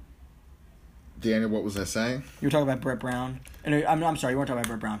Daniel, what was I saying? You were talking about Brett Brown. I'm sorry, you weren't talking about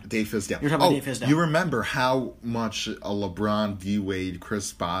Brett Brown. Dave Fizdale. You were talking about Dave Fizdale. You remember how much LeBron, D-Wade,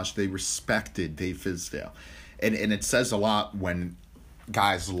 Chris Bosh, they respected Dave Fizdale. And it says a lot when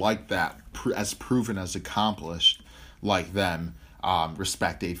guys like that, as proven as accomplished like them,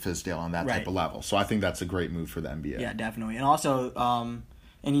 respect Dave Fizdale on that type of level. So I think that's a great move for the NBA. Yeah, definitely. And also,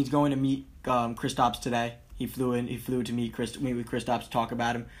 and he's going to meet Kristaps today. He flew to meet with Kristaps to talk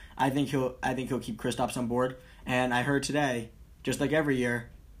about him. I think he'll keep Kristaps on board. And I heard today, just like every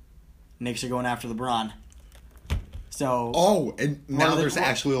year, Knicks are going after LeBron. So and now there's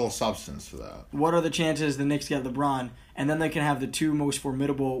actually a little substance to that. What are the chances the Knicks get LeBron, and then they can have the two most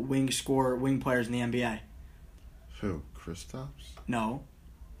formidable wing players in the NBA? Who? Kristaps? No. What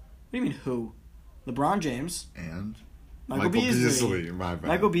do you mean who? LeBron James and Michael Beasley. My bad.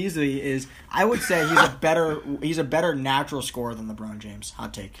 Michael Beasley is, I would say, he's a better natural scorer than LeBron James.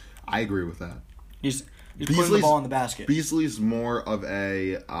 Hot take. I agree with that. He's putting the ball in the basket. Beasley's more of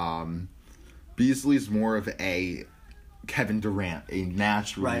a Kevin Durant, a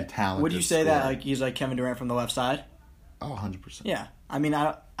naturally talented. Would you say scorer. that like he's like Kevin Durant from the left side? Oh, 100%. Yeah. I mean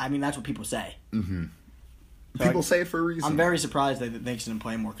that's what people say. Mm-hmm. So people say it for a reason. I'm very surprised that the Knicks didn't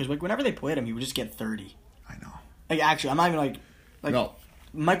play more because like whenever they played him, he would just get 30. I know. Like actually, I'm not even like no.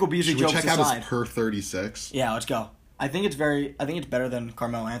 Michael Beasley jokes aside. Should we check out his per 36? Yeah, let's go. I think it's better than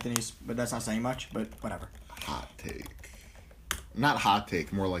Carmelo Anthony's, but that's not saying much. But whatever. Hot take. Not hot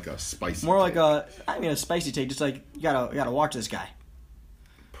take, more like a spicy. More take. like a spicy take. Just like you gotta watch this guy.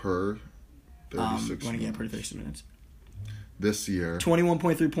 Per 36. Want to get per 36 minutes. This year,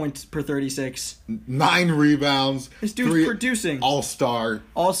 21.3 points per 36. 9 rebounds. This dude's producing. All-star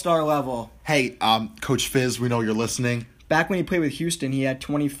level. Hey, Coach Fizz, we know you're listening. Back when he played with Houston, he had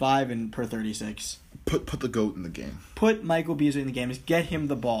 25 and per 36. Put the GOAT in the game. Put Michael Beasley in the game. Just get him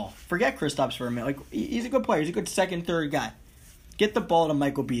the ball. Forget Kristaps for a minute. Like he's a good player. He's a good second, third guy. Get the ball to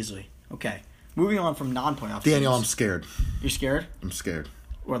Michael Beasley. Okay. Moving on from non-playoff Daniel, teams. I'm scared. You're scared? I'm scared.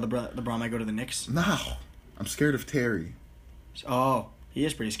 Or LeBron might go to the Knicks? No. I'm scared of Terry. Oh, he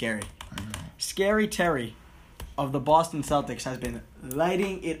is pretty scary. I know. Scary Terry of the Boston Celtics has been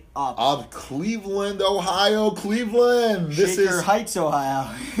lighting it up. Of Cleveland, Ohio, Cleveland. Shaker Heights,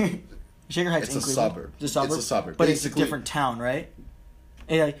 Ohio. Shaker Heights it's in a Cleveland. suburb. It's a suburb. It's a suburb. But it's a different town, right?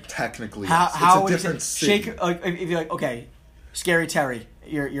 Technically, how it's a different city. Shaker, if you're like, okay, Scary Terry,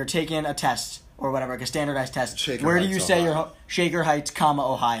 you're taking a test or whatever, like a standardized test. Shaker Where Heights, do you say Ohio. you're Shaker Heights,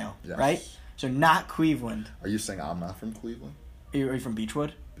 Ohio, Yes. right? So not Cleveland. Are you saying I'm not from Cleveland? Are you from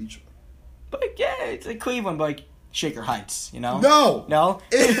Beechwood? Beechwood. But yeah, it's like Cleveland, but like Shaker Heights, you know? No. No?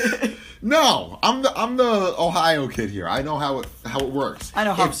 I'm the Ohio kid here. I know how it works. I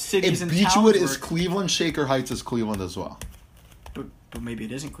know how cities and Beechwood towns is work. Cleveland, Shaker Heights is Cleveland as well. But maybe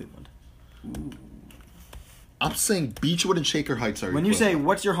it isn't Cleveland. Ooh. I'm saying Beechwood and Shaker Heights are When you say,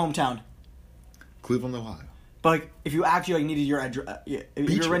 what's your hometown? Cleveland, Ohio. But like, if you actually needed your address,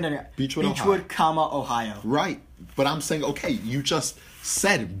 Beechwood, Ohio. Right, but I'm saying you just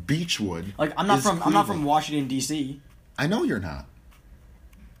said Beechwood. Like I'm not from Washington D.C. I know you're not,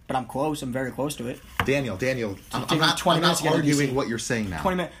 but I'm close. I'm very close to it. Daniel. I'm not minutes to get to arguing DC. what you're saying now.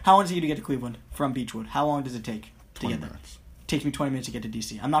 20 minutes. How long does it take to get to Cleveland from Beechwood? How long does it take to 20 get there? minutes. It takes me 20 minutes to get to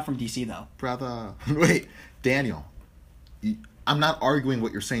D.C. I'm not from D.C. though. Brother, wait, Daniel. I'm not arguing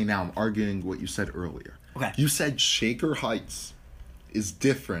what you're saying now. I'm arguing what you said earlier. Okay. You said Shaker Heights is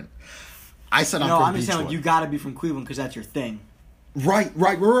different. I said I'm just Beechwood. saying you got to be from Cleveland because that's your thing. Right.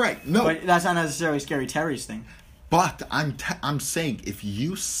 No, but that's not necessarily Scary Terry's thing. But I'm saying if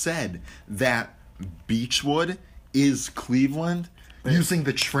you said that Beechwood is Cleveland using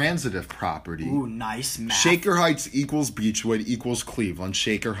the transitive property. Ooh, nice math. Shaker Heights equals Beechwood equals Cleveland.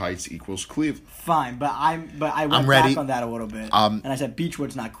 Shaker Heights equals Cleveland. Fine, but I went back on that a little bit, and I said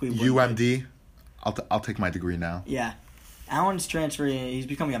Beechwood's not Cleveland. UMD. I'll take my degree now. Yeah, Alan's transferring. He's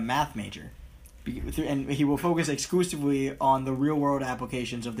becoming a math major, and he will focus exclusively on the real world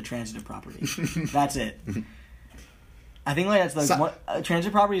applications of the transitive property. That's it. I think like that's like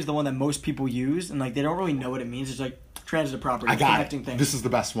transitive property is the one that most people use, and like they don't really know what it means. It's like transitive property. I got connecting it. Things. This is the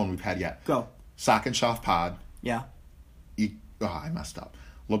best one we've had yet. Go. Sock and Schaff Pod. Yeah. I messed up.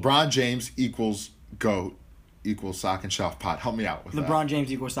 LeBron James equals GOAT equals Sock and Schaff Pod. Help me out with that. LeBron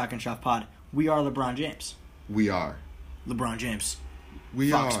James equals Sock and Schaff Pod. We are LeBron James. We are. LeBron James.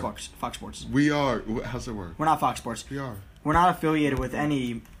 Fox Sports. We are. How's it work? We're not Fox Sports. We are. We're not affiliated with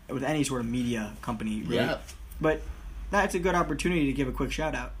any sort of media company, really. Yeah. But that's a good opportunity to give a quick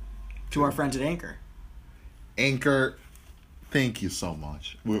shout out to our friends at Anchor. Anchor, Thank you so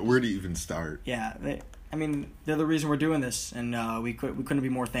much. Where do you even start? Yeah, they're the reason we're doing this, and we couldn't be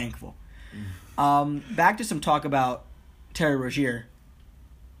more thankful. Back to some talk about Terry Rozier.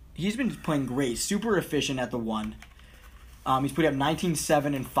 He's been playing great, super efficient at the one. He's put up 19,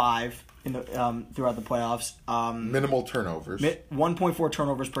 7, and 5 in the throughout the playoffs. Minimal turnovers. 1.4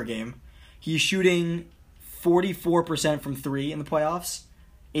 turnovers per game. He's shooting 44% from 3 in the playoffs,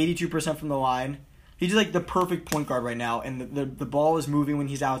 82% from the line. He's just like the perfect point guard right now, and the ball is moving when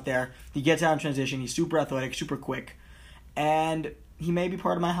he's out there. He gets out in transition. He's super athletic, super quick, and he may be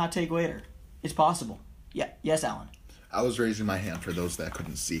part of my hot take later. It's possible. Yeah. Yes, Alan. I was raising my hand for those that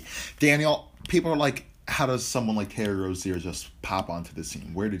couldn't see. Daniel, people are like, how does someone like Terry Rozier just pop onto the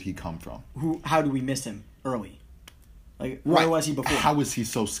scene? Where did he come from? How do we miss him early? Like, where was he before? How is he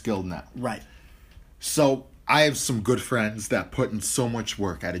so skilled now? Right. So, I have some good friends that put in so much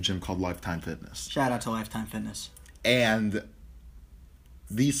work at a gym called Lifetime Fitness. Shout out to Lifetime Fitness. And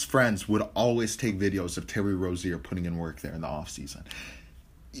these friends would always take videos of Terry Rozier putting in work there in the off season.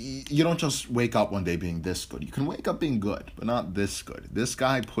 You don't just wake up one day being this good. You can wake up being good, but not this good. This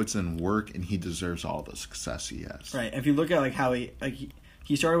guy puts in work, and he deserves all the success he has. Right. If you look at like how he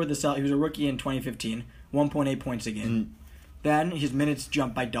started with the Celtics, he was a rookie in 2015, 1.8 points a game. Then his minutes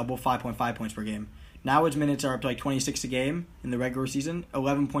jumped by double, 5.5 points per game. Now his minutes are up to like 26 a game in the regular season,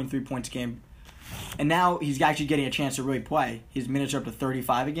 11.3 points a game. And now he's actually getting a chance to really play. His minutes are up to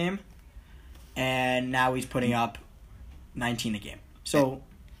 35 a game, and now he's putting up 19 a game. So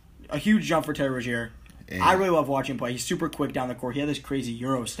a huge jump for Terry Rozier. I really love watching him play. He's super quick down the court. He had this crazy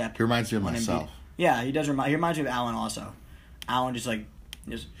Euro step. He reminds me of myself. Yeah, he does. He reminds me of Allen also. Allen just down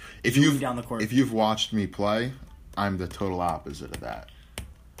the court. If you've watched me play, I'm the total opposite of that.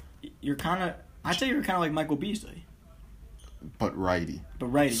 I'd say you're kind of like Michael Beasley. But righty.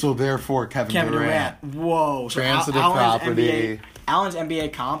 So therefore, Kevin Durant. Whoa. Transitive property. Allen's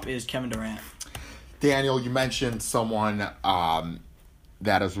NBA comp is Kevin Durant. Daniel, you mentioned someone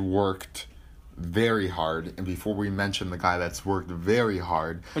that has worked very hard. And before we mention the guy that's worked very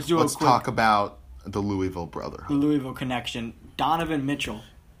hard, let's talk about the Louisville brotherhood. The Louisville connection. Donovan Mitchell.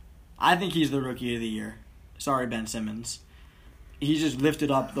 I think he's the rookie of the year. Sorry, Ben Simmons. He just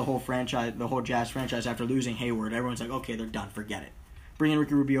lifted up the whole franchise, the whole Jazz franchise after losing Hayward. Everyone's like, okay, they're done. Forget it. Bring in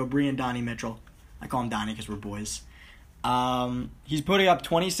Ricky Rubio. Bring in Donnie Mitchell. I call him Donnie because we're boys. He's putting up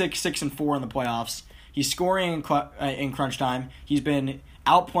 26, 6, and 4 in the playoffs. He's scoring in crunch time. He's been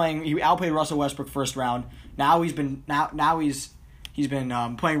outplaying. He outplayed Russell Westbrook first round. Now he's been playing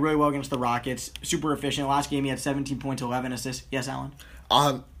really well against the Rockets. Super efficient. Last game he had 17 points, 11 assists. Yes, Alan.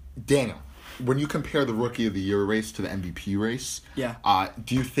 Daniel, when you compare the Rookie of the Year race to the MVP race,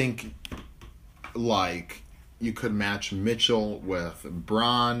 do you think like you could match Mitchell with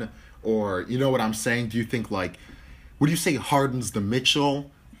Bron, or you know what I'm saying? Do you think like, would you say Harden's the Mitchell,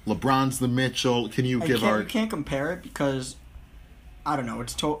 LeBron's the Mitchell? Can you give our? You can't compare it because I don't know.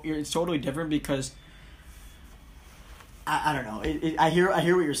 It's totally different because I don't know. I hear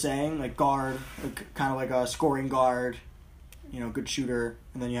what you're saying, like guard, kind of like a scoring guard. Good shooter,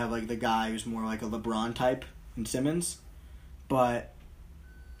 and then you have like the guy who's more like a LeBron type in Simmons, but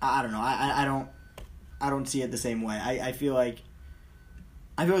I don't know. I don't see it the same way. I feel like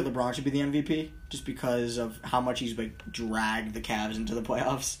LeBron should be the MVP just because of how much he's like dragged the Cavs into the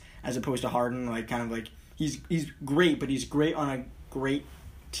playoffs, as opposed to Harden. Like kind of like he's great, but he's great on a great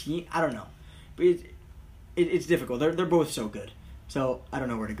team. I don't know, but it's difficult. They're both so good, so I don't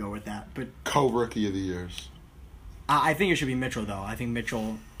know where to go with that. But co-rookie of the years. I think it should be Mitchell, though. I think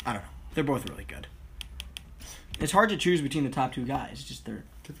Mitchell, I don't know. They're both really good. It's hard to choose between the top two guys. It's just they're...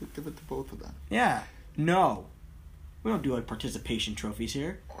 Give it to both of them. Yeah. No. We don't do like participation trophies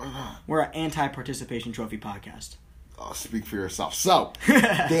here. We're an anti-participation trophy podcast. Oh, speak for yourself. So,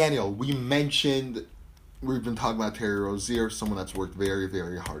 Daniel, we've been talking about Terry Rozier, someone that's worked very,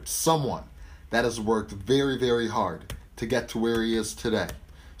 very hard. Someone that has worked very, very hard to get to where he is today.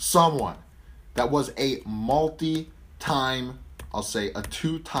 Someone that was a I'll say a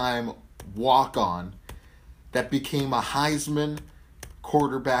 2-time walk-on that became a Heisman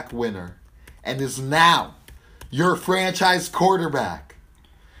quarterback winner and is now your franchise quarterback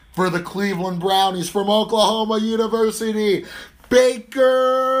for the Cleveland Brownies from Oklahoma University,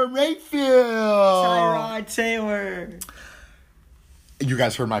 Baker Mayfield. Tyrod Taylor. You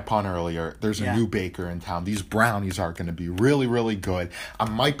guys heard my pun earlier. There's a new Baker in town. These Brownies are going to be really, really good. I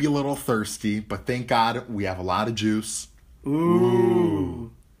might be a little thirsty, but thank God we have a lot of juice.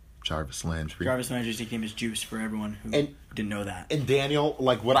 Ooh. Jarvis Landry. Jarvis Landry's nickname is Juice for everyone who didn't know that. And Daniel,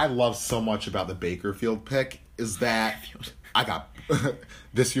 like what I love so much about the Bakerfield pick is that I got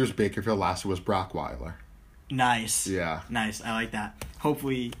this year's Bakerfield, last year was Brock Weiler. Nice. Yeah. Nice. I like that.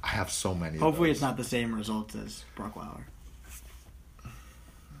 Hopefully. I have so many. Hopefully, it's not the same results as Brock Lauer.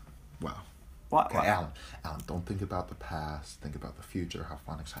 Wow. What? Okay, Alan, don't think about the past. Think about the future. Have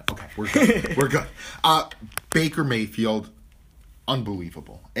fun, excited. Okay, we're good. We're good. Baker Mayfield,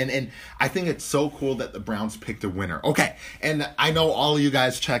 unbelievable. And I think it's so cool that the Browns picked a winner. Okay, and I know all of you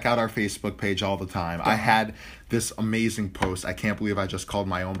guys check out our Facebook page all the time. I had this amazing post. I can't believe I just called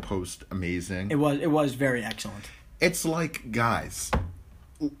my own post amazing. It was very excellent. It's like, guys,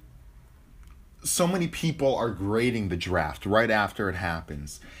 so many people are grading the draft right after it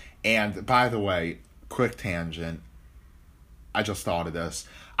happens. And by the way, quick tangent, I just thought of this.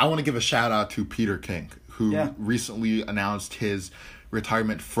 I want to give a shout out to Peter King, who recently announced his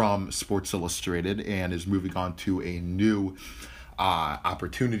retirement from Sports Illustrated and is moving on to a new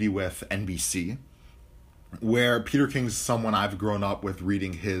opportunity with NBC, where Peter King's someone I've grown up with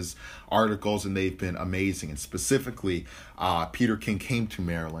reading his articles, and they've been amazing. And specifically, Peter King came to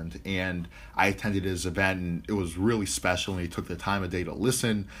Maryland, and I attended his event, and it was really special, and he took the time of day to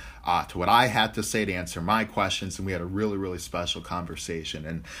listen to what I had to say, to answer my questions, and we had a really, really special conversation.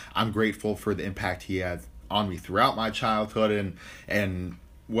 And I'm grateful for the impact he had on me throughout my childhood and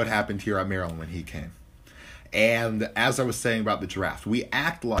what happened here at Maryland when he came. And as I was saying about the draft, we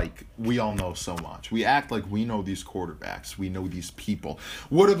act like we all know so much. We act like we know these quarterbacks. We know these people.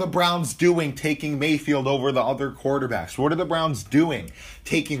 What are the Browns doing taking Mayfield over the other quarterbacks? What are the Browns doing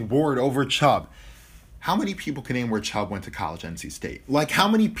taking Ward over Chubb? How many people can name where Chubb went to college, NC State? Like, how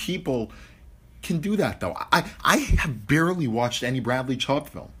many people can do that, though? I have barely watched any Bradley Chubb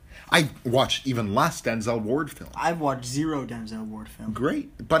film. I watched even less Denzel Ward film. I've watched 0 Denzel Ward film.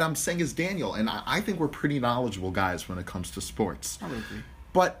 Great. But I'm saying is Daniel, and I think we're pretty knowledgeable guys when it comes to sports. I would agree.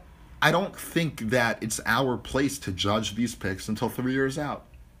 But I don't think that it's our place to judge these picks until 3 years out.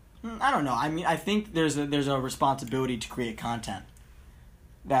 I don't know. I mean, I think there's a responsibility to create content.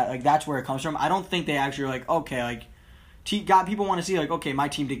 That's where it comes from. I don't think they actually are like, okay, like, people want to see, like, okay, my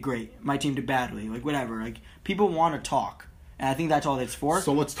team did great, my team did badly, like, whatever. Like, people want to talk. And I think that's all it's for.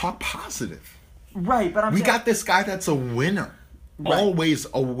 So let's talk positive. Right, but we got this guy that's a winner. Right. Always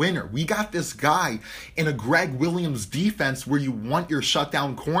a winner. We got this guy in a Greg Williams defense where you want your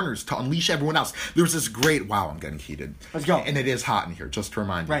shutdown corners to unleash everyone else. There's this great... Wow, I'm getting heated. Let's go. And it is hot in here, just to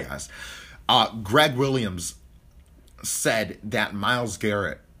remind you guys. Greg Williams said that Myles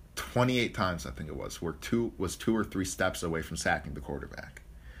Garrett, 28 times I think it was 2 or 3 steps away from sacking the quarterback.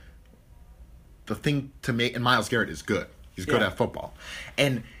 The thing to make... And Myles Garrett is good. He's good at football.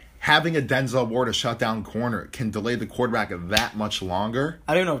 And having a Denzel Ward, a shutdown corner, can delay the quarterback that much longer.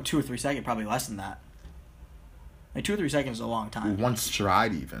 I don't know, 2 or 3 seconds, probably less than that. Like 2 or 3 seconds is a long time. One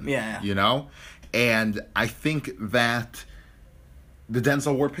stride even. Yeah. You know? And I think that the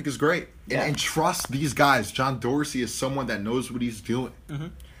Denzel Ward pick is great. Yeah. And trust these guys. John Dorsey is someone that knows what he's doing. Mm-hmm.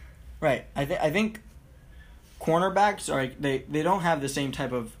 Right. I think cornerbacks are they don't have the same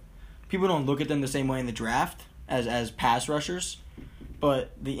type of... People don't look at them the same way in the draft as pass rushers,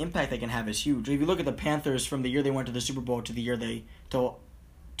 but the impact they can have is huge. If you look at the Panthers from the year they went to the Super Bowl to the year till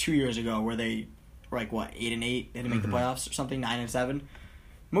 2 years ago, where they were like 8-8, they didn't make the playoffs or something, 9-7.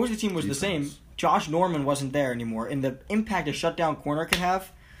 Most of the team was the same. Josh Norman wasn't there anymore, and the impact a shutdown corner can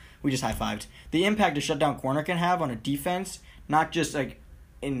have, we just high-fived. The impact a shutdown corner can have on a defense, not just like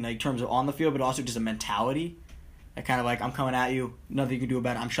in like terms of on the field, but also just a mentality. That kind of like, I'm coming at you, nothing you can do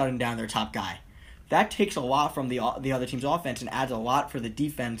about it. I'm shutting down their top guy. That takes a lot from the other team's offense and adds a lot for the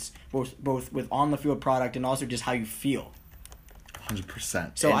defense, both with on-the-field product and also just how you feel.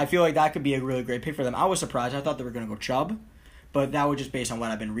 100%. So I feel like that could be a really great pick for them. I was surprised. I thought they were going to go Chubb, but that was just based on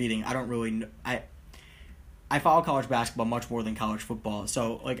what I've been reading. I don't really I follow college basketball much more than college football.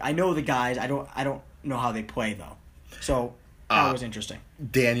 So like I know the guys. I don't know how they play though. So that was interesting.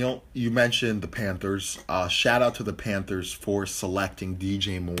 Daniel, you mentioned the Panthers. Shout out to the Panthers for selecting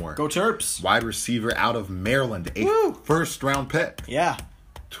DJ Moore. Go Terps. Wide receiver out of Maryland. First-round pick. Yeah.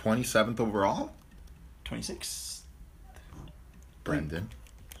 27th overall? 26. Brendan.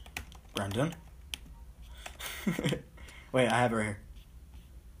 Wait, I have it right here.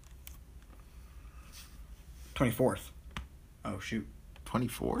 24th. Oh, shoot.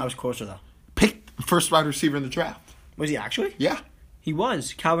 24? I was closer, though. Picked first wide receiver in the draft. Was he actually? Yeah. He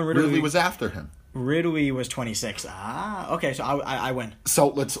was. Calvin Ridley. Ridley was after him. Ridley was 26. Okay, so I win. So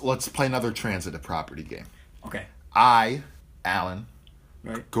let's play another transitive property game. Okay. Alan,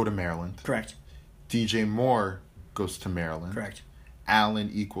 go to Maryland. Correct. DJ Moore goes to Maryland. Correct.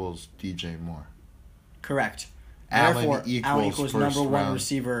 Allen equals DJ Moore. Correct. Allen Therefore, equals Allen equals number 1 round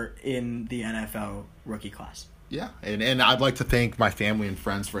receiver in the NFL rookie class. Yeah, and I'd like to thank my family and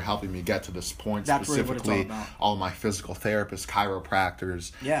friends for helping me get to this point. That's specifically really what it's all about. All my physical therapists,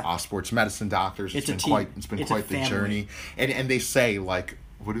 chiropractors, sports medicine doctors. It's been quite the journey. And they say, like,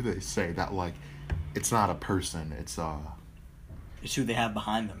 what do they say? That, like, it's not a person. It's who they have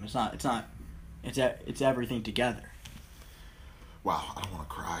behind them. It's everything together. Wow, I don't want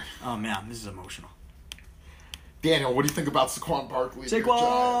to cry. Oh man, this is emotional. Daniel, what do you think about Saquon Barkley?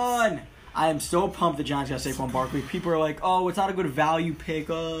 Saquon! I am so pumped the Giants got Saquon Barkley. People are like, oh, it's not a good value pick.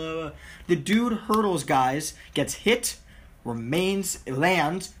 The dude hurdles guys, gets hit,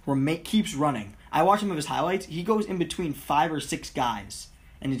 lands, keeps running. I watch him of his highlights. He goes in between 5 or 6 guys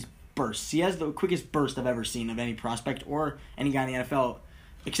and his bursts. He has the quickest burst I've ever seen of any prospect or any guy in the NFL,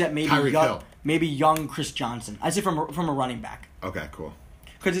 except maybe young Chris Johnson. I'd say from a running back. Okay, cool.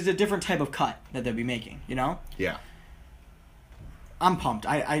 Because it's a different type of cut that they'll be making, you know? Yeah. I'm pumped.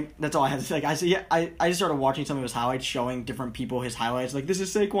 I that's all I have to say. Like, I just started watching some of his highlights, showing different people his highlights. Like, this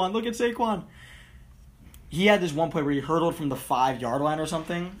is Saquon. Look at Saquon. He had this one play where he hurdled from the 5-yard line or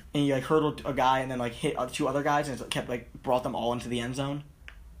something, and he like hurdled a guy and then like hit 2 other guys and kept brought them all into the end zone.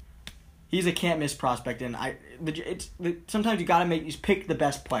 He's a can't miss prospect, and sometimes you gotta pick the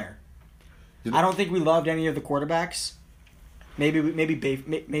best player. I don't think we loved any of the quarterbacks. Maybe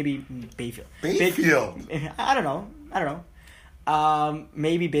Bayfield. Bayfield. I don't know.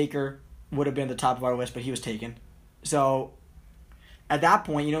 Maybe Baker would have been at the top of our list, but he was taken. So, at that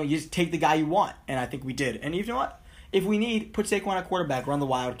point, you just take the guy you want, and I think we did. And you know what? If we need, put Saquon at quarterback, run the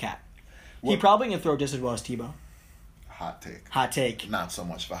Wildcat. He probably can throw just as well as Tebow. Hot take. Not so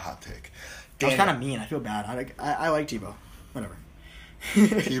much of a hot take. That was kind of mean. I feel bad. I like Tebow. Whatever.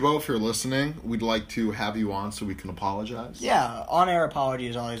 Tebow, if you're listening, we'd like to have you on so we can apologize. Yeah, on-air apology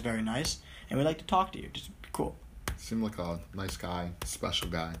is always very nice, and we'd like to talk to you. Just be cool. Seemed like a nice guy, special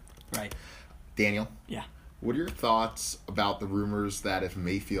guy. Right. Daniel? Yeah. What are your thoughts about the rumors that if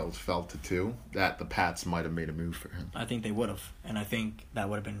Mayfield fell to 2, that the Pats might have made a move for him? I think they would have, and I think that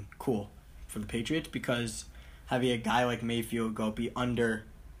would have been cool for the Patriots because having a guy like Mayfield be under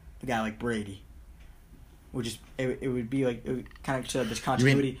a guy like Brady, which is it would be like it would kind of show this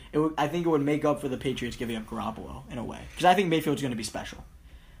continuity. I think it would make up for the Patriots giving up Garoppolo in a way because I think Mayfield's going to be special,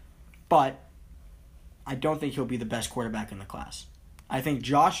 but I don't think he'll be the best quarterback in the class. I think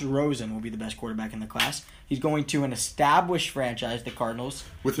Josh Rosen will be the best quarterback in the class. He's going to an established franchise, the Cardinals,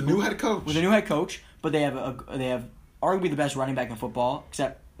 with a new head coach. But they have arguably the best running back in football,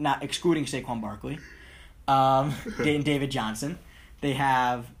 excluding Saquon Barkley, David Johnson. They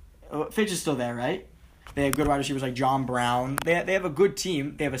have Fitch is still there, right? They have good wide receivers like John Brown. They have a good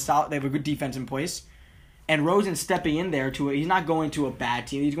team. They have a good defense in place. And Rosen stepping in there he's not going to a bad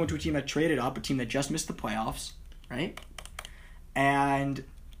team. He's going to a team that traded up, a team that just missed the playoffs, right? And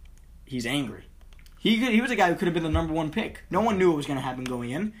he's angry. He was a guy who could have been the number 1 pick. No one knew what was going to happen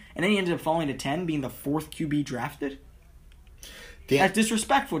going in. And then he ended up falling to 10, being the 4th QB drafted. That's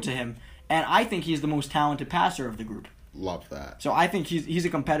disrespectful to him. And I think he's the most talented passer of the group. Love that. So I think he's a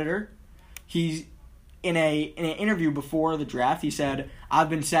competitor. He's in an interview before the draft. He said,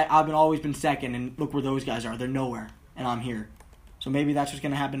 "I've always been second, and look where those guys are. They're nowhere, and I'm here." So maybe that's what's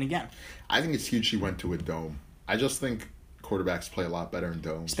going to happen again. I think it's huge he went to a dome. I just think quarterbacks play a lot better in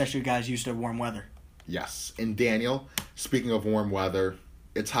domes, especially guys used to warm weather. Yes, and Daniel, speaking of warm weather,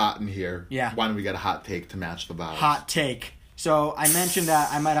 it's hot in here. Yeah. Why don't we get a hot take to match the vibes? Hot take. So I mentioned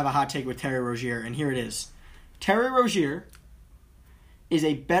that I might have a hot take with Terry Rozier, and here it is. Terry Rozier is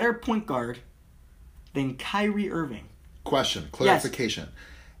a better point guard than Kyrie Irving. Question, clarification.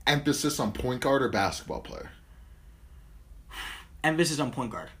 Yes. Emphasis on point guard or basketball player? Emphasis on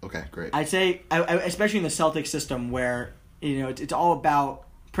point guard. Okay, great. I'd say, especially in the Celtics system where it's all about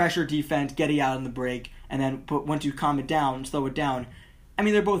pressure defense, getting out on the break, and then once you calm it down, slow it down. I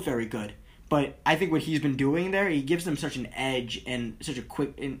mean, they're both very good. But I think what he's been doing there, he gives them such an edge and such a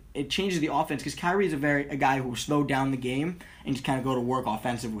quick, and it changes the offense because Kyrie is a guy who slowed down the game and just kind of go to work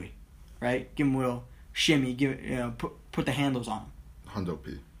offensively, right? Give him a little shimmy, put the handles on him. Hundo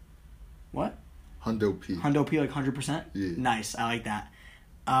P. What? Hundo P. Hundo P, like 100%. Yeah. Nice, I like that.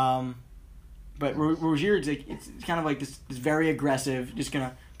 But Rozier, it's kind of like this very aggressive, just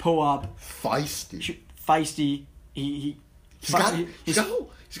gonna pull up, feisty. He's got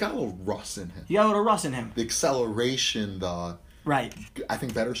a little rust in him. He got a little rust in him. The acceleration, right. I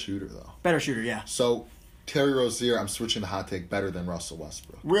think better shooter though. Better shooter, yeah. So Terry Rozier, I'm switching to hot take, better than Russell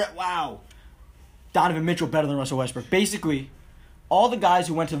Westbrook. Wow. Donovan Mitchell better than Russell Westbrook. Basically, all the guys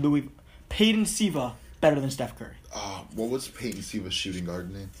who went to Peyton Siva better than Steph Curry. What was Peyton Siva's shooting guard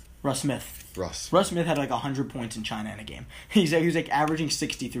name? Russ Smith. Russ Smith had like 100 points in China in a game. He was like averaging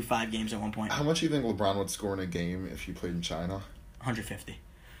 60 through 5 games at one point. How much do you think LeBron would score in a game if he played in China? 150.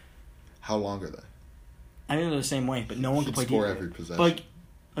 How long are they? I think they're the same way, but no one can play score every possession. But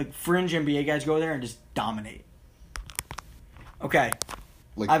like fringe NBA guys go there and just dominate. Okay,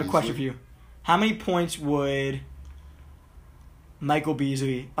 Like I have a Beasley? question for you. How many points would Michael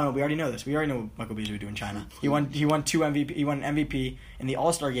Beasley? Oh no, we already know this. We already know what Michael Beasley would do in China. He won 2 MVP. He won an MVP in the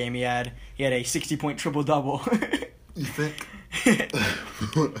All-Star game. He had a 60-point triple-double. You think?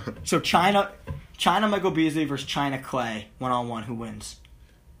 So China Michael Beasley versus China Clay 1-on-1. Who wins?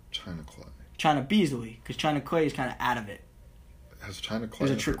 China Clay. China Beasley, because China Clay is kind of out of it. Has China Clay It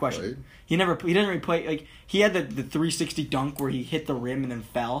was a trick question. played? He doesn't really play. Like he had the 360 dunk where he hit the rim and then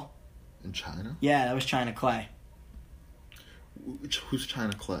fell. In China? Yeah, that was China Clay. Who's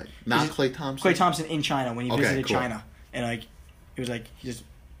China Clay? Not Klay Thompson? Klay Thompson in China when he visited cool. China. And like it was like he just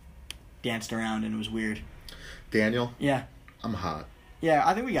danced around and it was weird. Daniel? Yeah. I'm hot. Yeah,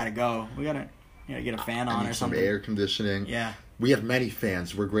 I think we gotta go. We gotta get a fan I on need or some something. air conditioning. Yeah. We have many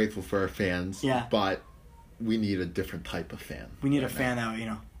fans. We're grateful for our fans. Yeah. But we need a different type of fan. We need right a fan now.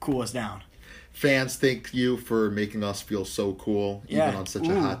 that cool us down. Fans, thank you for making us feel so cool, Yeah. even on such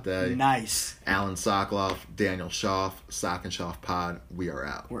a hot day. Nice. Alan Sokoloff, Daniel Schaff, Sock and Schaff Pod. We are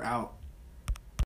out. We're out.